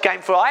Christ came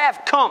for. I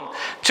have come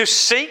to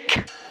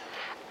seek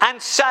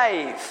and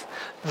save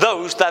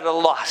those that are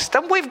lost.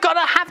 And we've got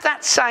to have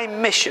that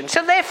same mission.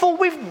 So therefore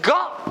we've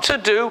got to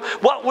do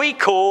what we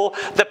call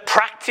the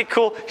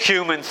practical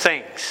human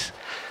things.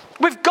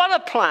 We've got a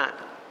plan.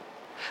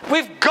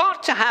 We've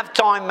got to have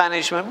time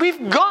management.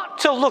 We've got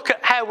to look at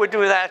how we're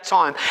doing our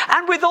time.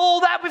 And with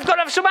all that, we've got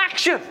to have some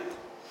action.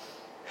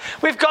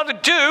 We've got to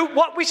do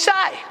what we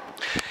say.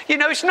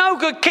 It's no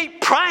good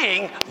keep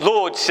praying,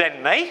 Lord,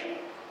 send me.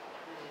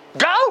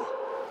 Go.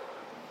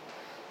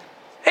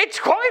 It's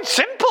quite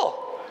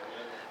simple.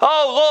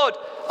 Oh, Lord,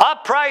 I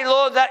pray,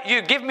 Lord, that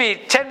you give me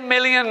 £10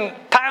 million,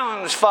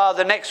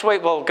 Father, next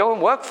week. Well, go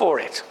and work for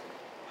it.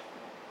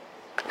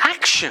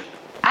 Action.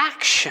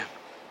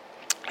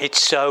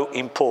 It's so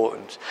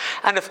important.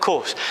 And of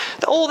course,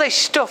 all this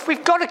stuff,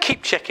 we've got to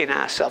keep checking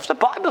ourselves. The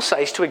Bible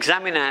says to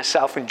examine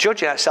ourselves and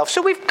judge ourselves.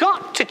 So we've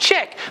got to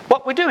check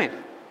what we're doing.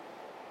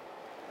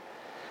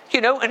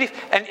 And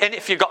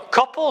if you've got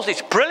couples,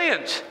 it's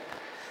brilliant.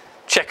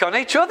 Check on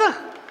each other.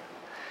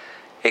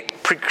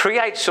 It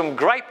creates some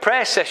great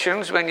prayer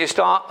sessions when you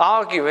start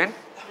arguing.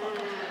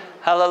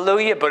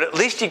 Hallelujah. But at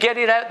least you get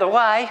it out the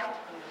way.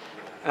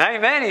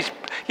 Amen.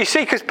 You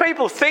see, because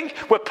people think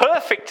we're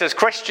perfect as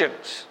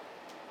Christians.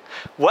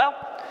 Well,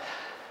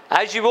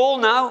 as you all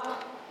know,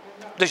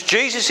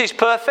 Jesus is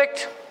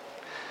perfect.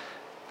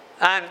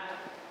 And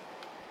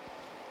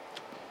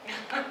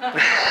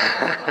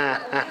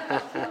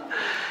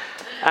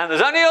and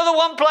there's only other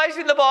one place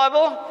in the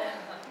Bible,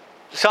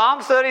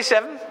 Psalm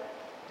 37,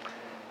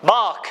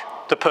 Mark,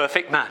 the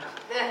perfect man.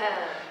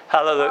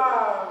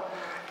 Hallelujah.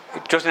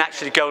 It doesn't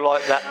actually go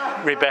like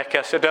that,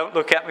 Rebecca, so don't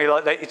look at me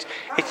like that.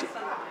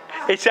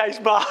 It says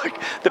Mark,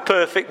 the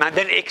perfect man.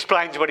 Then it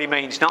explains what he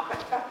means.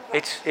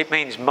 It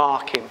means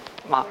mark him.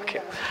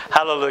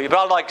 Hallelujah. But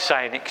I like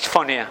saying it. It's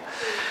funnier.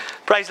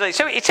 Praise the Lord.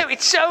 So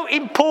it's so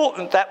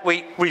important that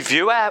we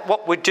review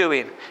what we're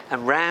doing.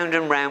 And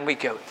round we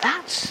go.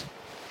 That's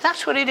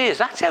what it is.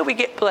 That's how we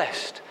get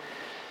blessed.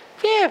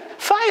 Yeah,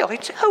 fail.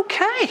 It's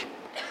okay.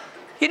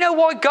 You know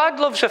why God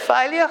loves a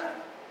failure?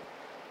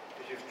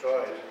 Because you've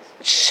tried.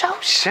 It's so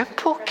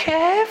simple,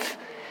 Kev.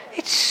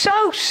 It's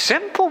so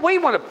simple. We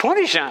want to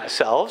punish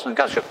ourselves. And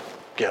God says,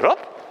 get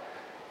up.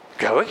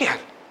 Go again.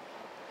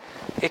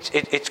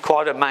 It's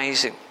quite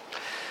amazing.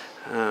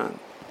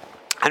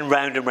 And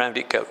round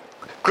it goes.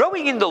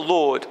 Growing in the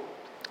Lord,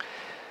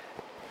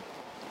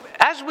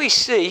 as we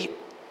see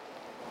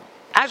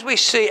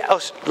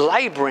us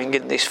labouring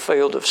in this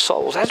field of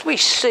souls, as we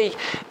see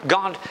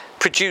God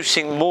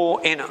producing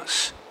more in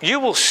us, you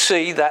will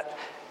see that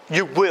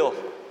you will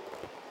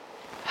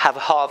have a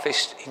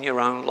harvest in your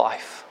own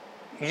life.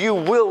 You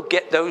will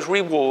get those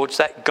rewards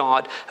that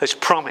God has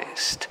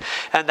promised,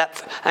 and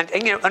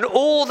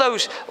all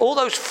those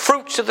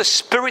fruits of the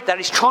Spirit that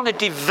He's trying to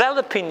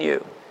develop in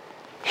you.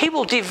 He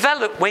will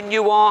develop when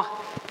you are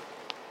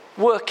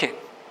working.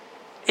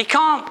 He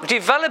can't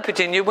develop it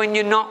in you when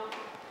you're not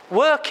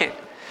working.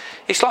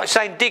 It's like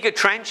saying, dig a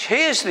trench,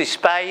 here's the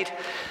spade,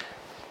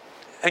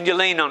 and you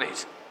lean on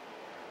it.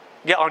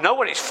 Yeah, I know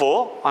what it's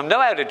for, I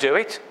know how to do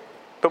it,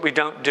 but we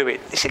don't do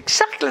it. It's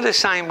exactly the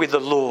same with the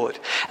Lord.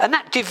 And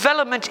that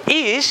development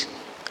is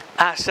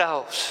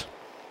ourselves.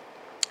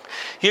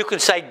 You can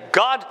say,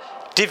 God,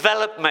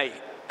 develop me.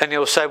 And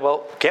He'll say,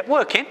 well, get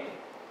working,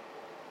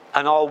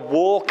 and I'll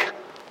walk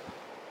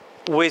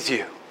with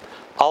you.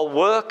 I'll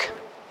work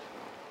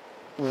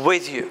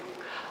with you.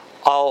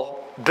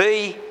 I'll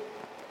be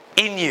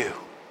in you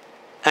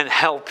and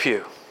help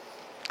you.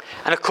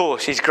 And of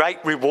course, His great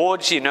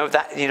rewards,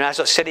 as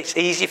I said, it's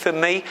easy for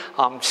me.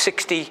 I'm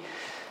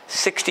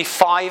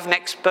 65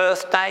 next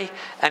birthday,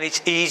 and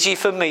it's easy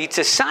for me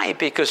to say,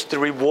 because the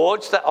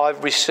rewards that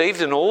I've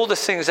received and all the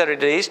things that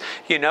it is,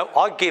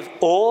 I give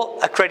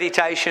all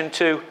accreditation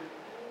to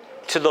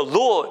the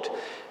Lord.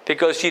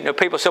 Because,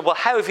 people say, well,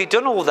 how have you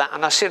done all that?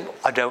 And I said,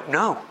 I don't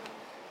know.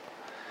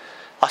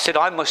 I said,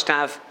 I must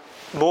have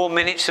more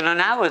minutes in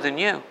an hour than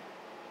you.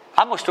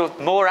 I must have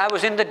more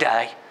hours in the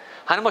day.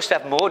 And I must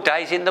have more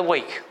days in the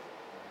week.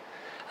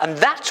 And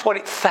that's what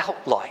it felt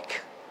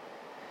like.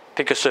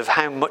 Because of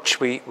how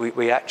much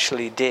we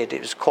actually did.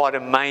 It was quite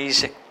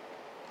amazing.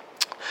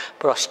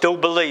 But I still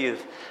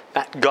believe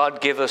that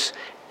God gave us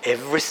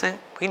everything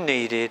we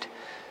needed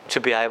to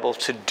be able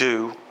to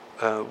do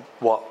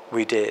what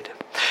we did.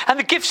 And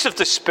the gifts of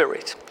the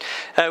Spirit.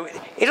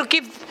 It'll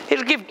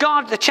give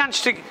God the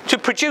chance to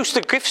produce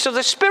the gifts of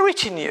the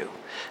Spirit in you.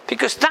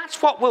 Because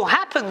that's what will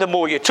happen the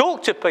more you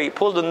talk to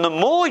people and the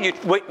more you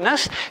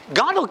witness.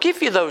 God will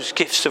give you those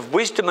gifts of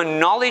wisdom and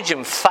knowledge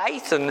and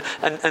faith and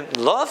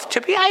love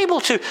to be able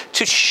to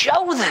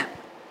show them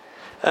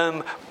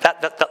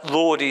that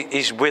Lord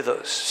is with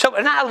us. So,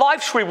 and our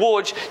life's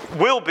rewards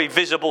will be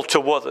visible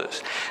to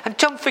others. And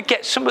don't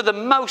forget,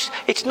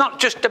 it's not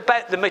just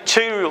about the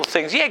material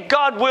things. Yeah,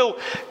 God will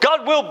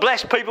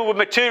bless people with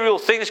material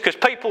things because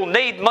people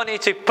need money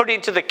to put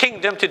into the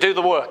kingdom to do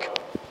the work.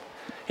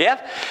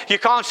 Yeah, you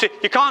can't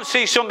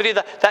see somebody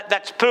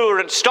that's poor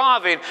and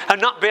starving and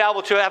not be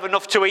able to have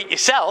enough to eat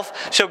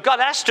yourself. So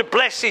God has to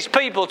bless His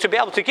people to be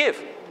able to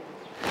give.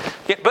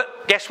 Yeah,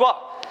 but guess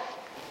what?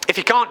 If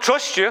He can't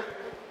trust you,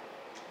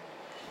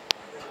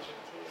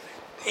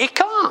 He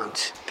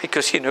can't,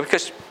 because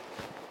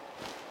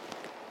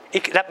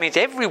that means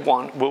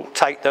everyone will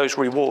take those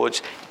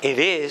rewards. It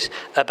is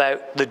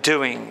about the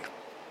doing.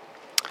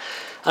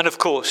 And of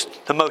course,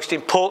 the most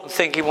important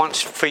thing He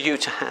wants for you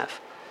to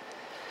have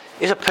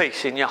is a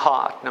peace in your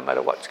heart, no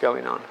matter what's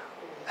going on.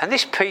 And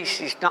this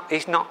peace is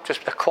not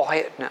just a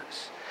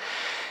quietness.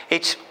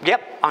 It's,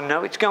 yep, I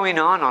know it's going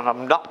on, and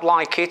I'm not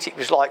like it. It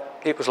was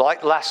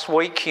like last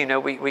week.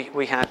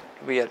 We had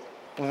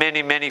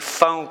many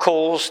phone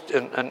calls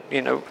and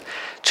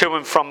to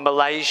and from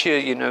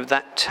Malaysia.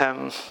 That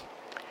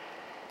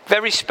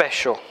very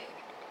special.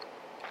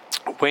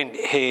 When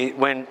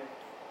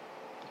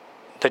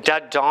the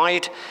dad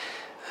died.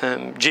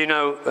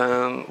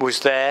 Gino was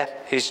there.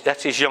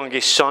 That's his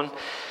youngest son.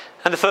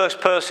 And the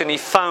first person he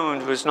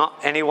phoned was not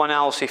anyone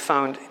else. He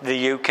phoned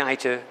the UK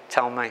to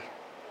tell me.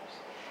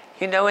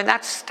 And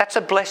that's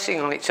a blessing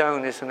on its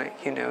own, isn't it?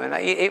 And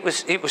it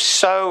was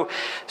so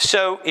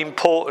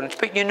important.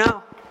 But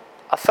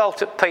I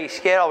felt at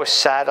peace. Yeah, I was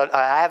sad.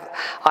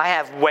 I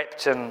have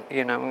wept, and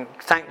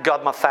thank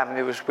God my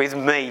family was with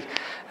me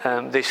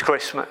this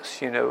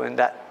Christmas. And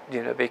that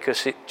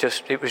because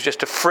it was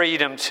just a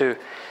freedom to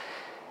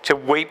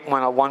weep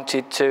when I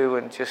wanted to,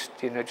 and just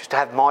to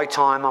have my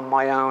time on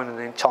my own, and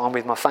then time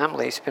with my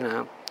family. It's been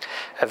a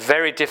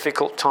very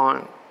difficult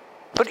time,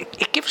 but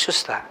it gives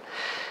us that,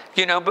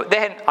 But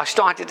then I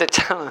started to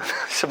tell them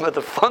some of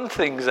the fun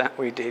things that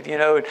we did,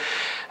 And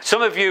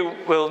some of you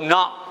will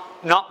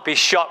not be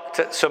shocked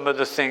at some of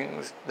the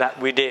things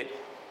that we did.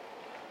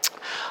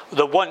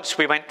 Once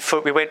we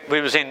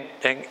was in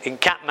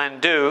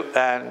Kathmandu,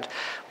 and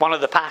one of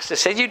the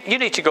pastors said, you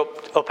need to go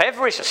up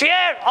Everest. I said,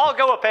 yeah, I'll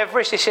go up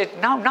Everest. He said,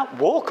 no, not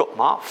walk up,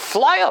 Mark,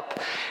 fly up.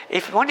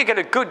 If you want to get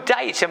a good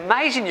day, it's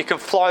amazing you can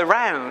fly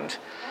around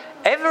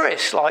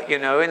Everest,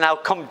 and they'll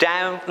come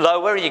down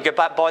lower and you go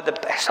back by the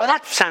best. So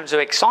that sounds so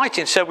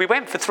exciting. So we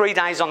went for 3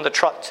 days on the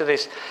trot to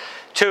this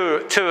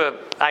tour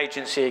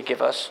agency he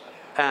gave us.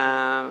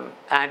 And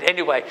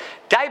anyway,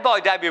 day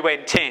by day we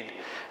went in,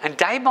 and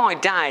day by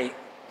day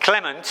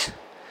Clement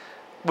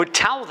would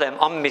tell them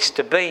I'm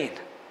Mr. Bean.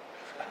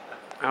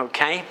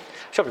 Okay?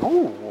 So I'd be,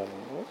 ooh.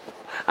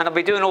 And I'd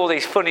be doing all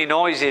these funny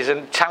noises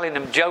and telling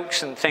them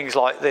jokes and things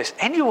like this.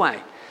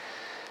 Anyway,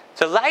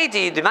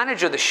 the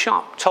manager of the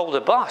shop told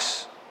the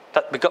boss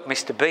that we got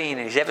Mr. Bean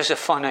and he's ever so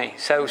funny.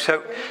 So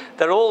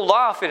they're all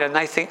laughing and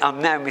they think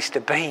I'm now Mr.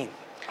 Bean.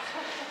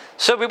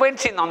 So we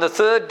went in on the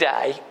 3rd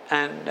day,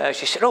 and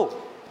she said,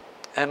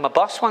 and my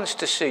boss wants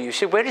to see you. He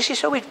said, where is he?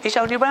 So he's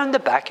only round the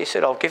back. He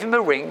said, I'll give him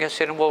a ring. I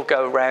said, and we'll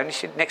go around. He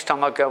said, next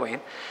time I'll go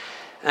in.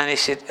 And he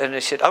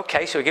said,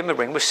 okay, so we give him a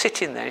ring. We're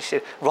sitting there. He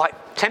said, right,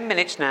 10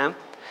 minutes now.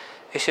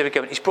 He said, we're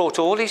going. He's brought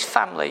all his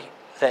family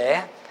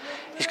there.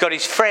 He's got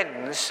his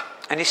friends.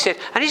 And he said,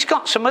 and he's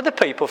got some other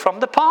people from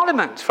the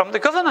parliament, from the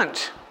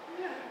government.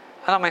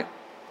 And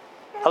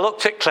I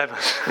looked at Clement.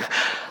 I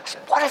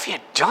said, what have you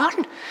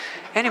done?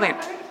 Anyway,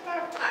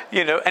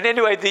 and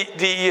anyway,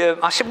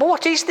 I said, well,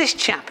 what is this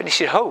chap? And he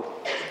said,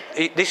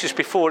 this was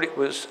before it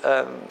was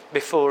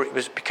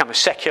become a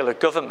secular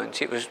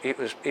government. It was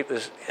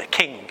a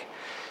king.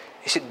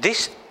 He said,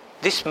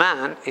 this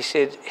man, he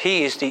said,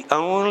 he is the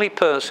only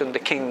person the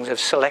kings have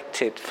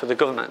selected for the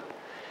government.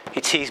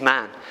 It's his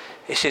man.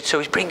 He said, so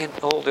he's bringing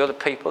all the other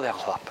people there.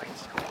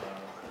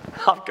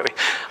 I'm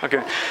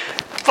going,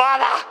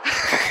 Father,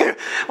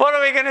 what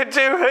are we going to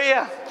do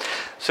here?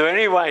 So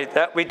anyway,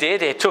 that we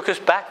did. It took us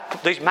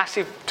back these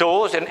massive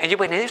doors, and you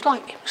went in. It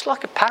was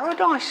like a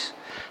paradise.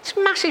 It's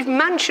a massive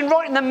mansion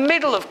right in the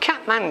middle of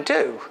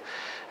Kathmandu.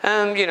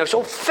 It's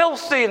all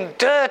filthy and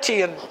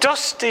dirty and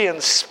dusty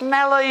and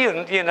smelly,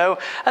 and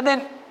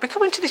then we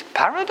come into this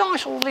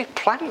paradise, all these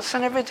plants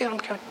and everything. I'm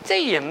going,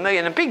 dear me,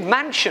 and a big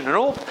mansion,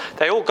 and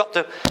they all got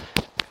the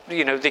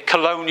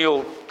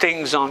colonial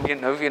things on,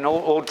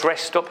 all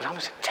dressed up. And I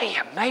was like,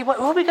 dear me, what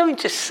are we going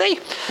to see?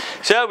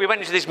 So we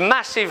went into this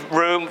massive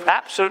room,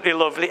 absolutely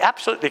lovely,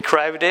 absolutely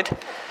crowded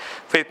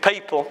with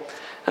people.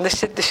 And they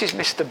said, this is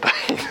Mr.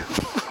 Bean.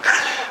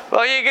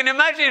 Well, you can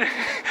imagine,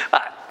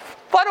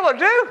 what do I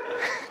do?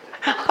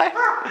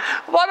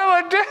 What do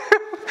I do?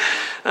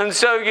 And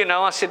so,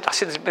 I said,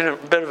 there's been a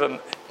bit of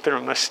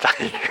a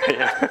mistake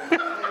here.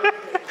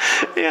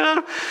 You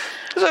know.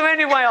 So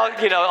anyway,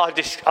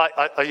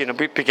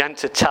 we began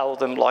to tell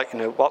them, like,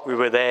 what we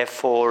were there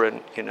for,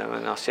 and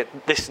and I said,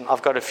 listen,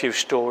 I've got a few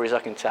stories I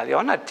can tell you,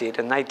 and I did,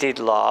 and they did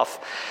laugh,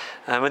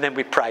 and then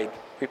we prayed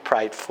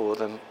for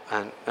them,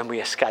 and we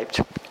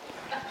escaped.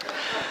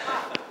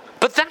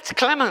 But that's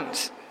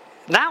Clement.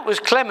 That was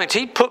Clement.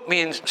 He put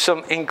me in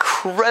some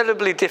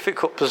incredibly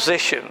difficult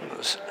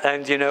positions,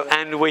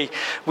 and we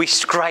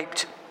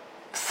scraped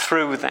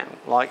through them,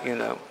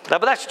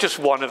 but that's just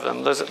one of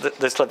them.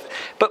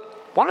 But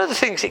one of the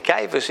things it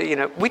gave us,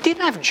 we did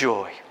have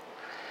joy.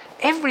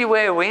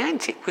 Everywhere we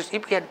went, we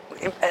had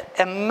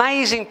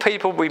amazing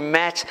people we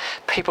met,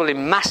 people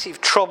in massive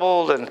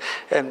trouble,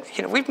 and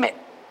we've met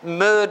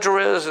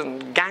murderers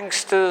and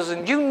gangsters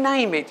and you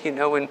name it,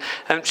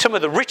 and some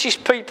of the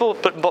richest people,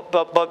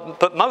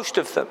 but most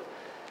of them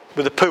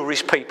were the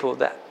poorest people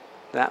that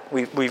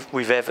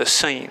we've ever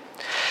seen.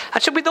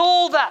 And so with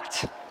all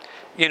that,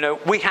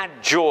 we had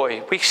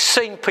joy. We've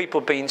seen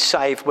people being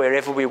saved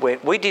wherever we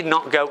went. We did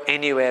not go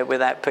anywhere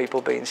without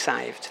people being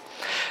saved.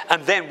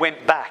 And then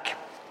went back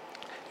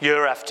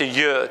year after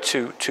year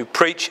to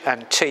preach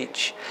and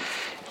teach.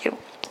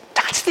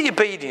 That's the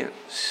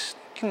obedience.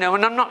 And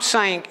I'm not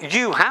saying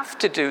you have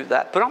to do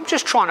that, but I'm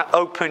just trying to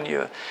open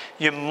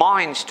your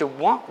minds to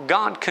what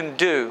God can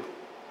do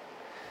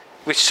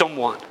with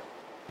someone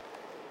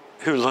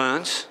who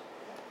learns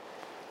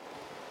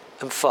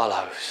and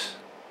follows.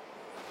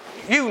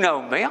 You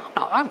know me.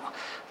 I'm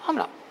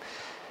not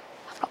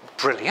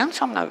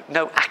brilliant. I'm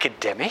no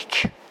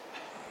academic.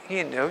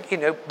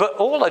 But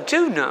all I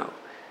do know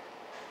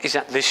is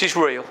that this is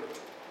real,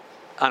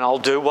 and I'll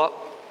do what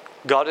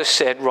God has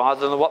said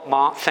rather than what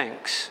Mark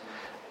thinks,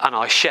 and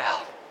I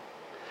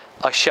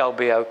shall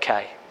be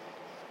okay.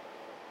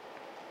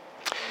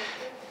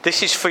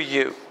 This is for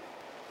you.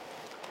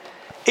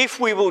 If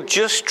we will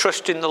just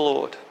trust in the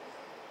Lord,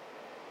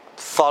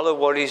 follow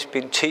what He's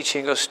been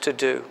teaching us to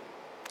do,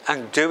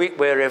 and do it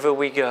wherever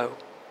we go,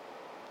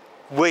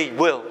 we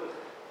will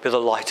be the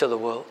light of the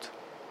world.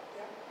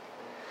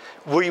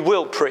 We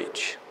will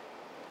preach.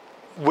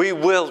 We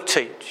will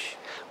teach.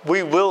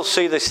 We will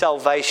see the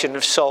salvation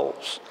of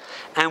souls.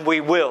 And we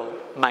will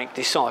make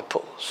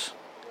disciples.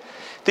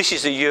 This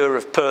is a year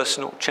of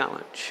personal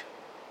challenge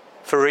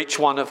for each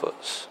one of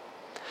us.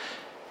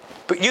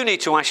 But you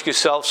need to ask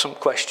yourself some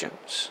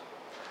questions.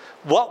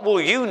 What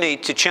will you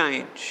need to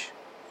change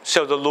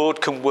so the Lord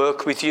can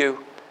work with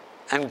you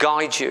and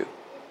guide you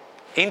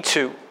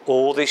into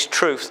all this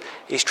truth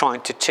He's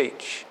trying to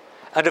teach?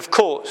 And of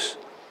course,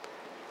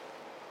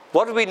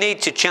 what do we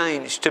need to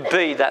change to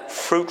be that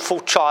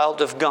fruitful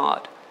child of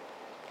God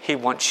He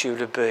wants you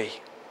to be?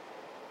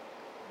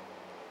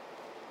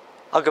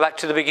 I'll go back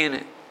to the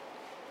beginning.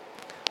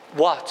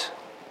 What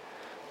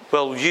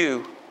will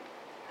you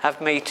have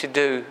me to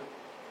do,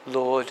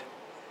 Lord,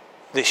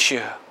 this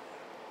year?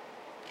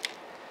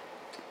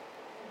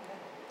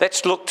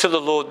 Let's look to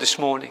the Lord this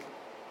morning.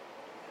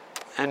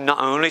 And not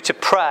only to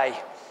pray,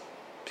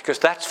 because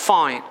that's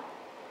fine,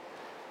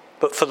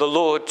 but for the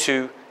Lord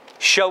to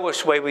show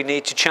us where we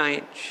need to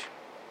change.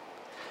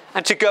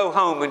 And to go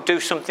home and do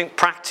something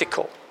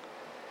practical.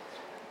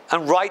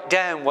 And write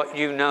down what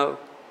you know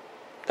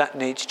that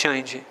needs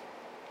changing.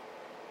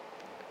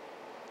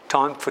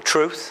 Time for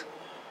truth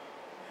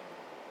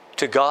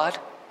to God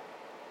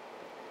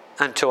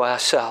and to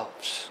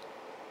ourselves.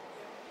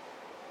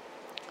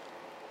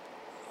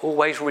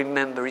 Always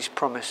remember His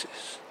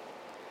promises.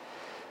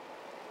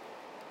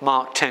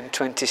 Mark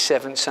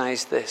 10:27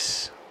 says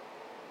this.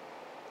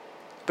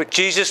 But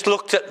Jesus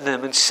looked at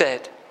them and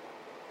said,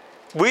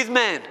 with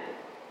men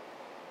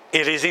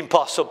it is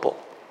impossible,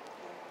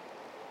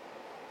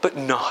 but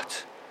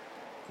not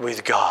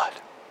with God.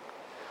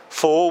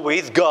 For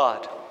with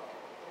God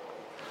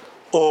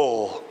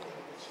all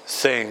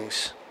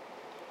things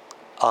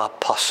are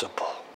possible.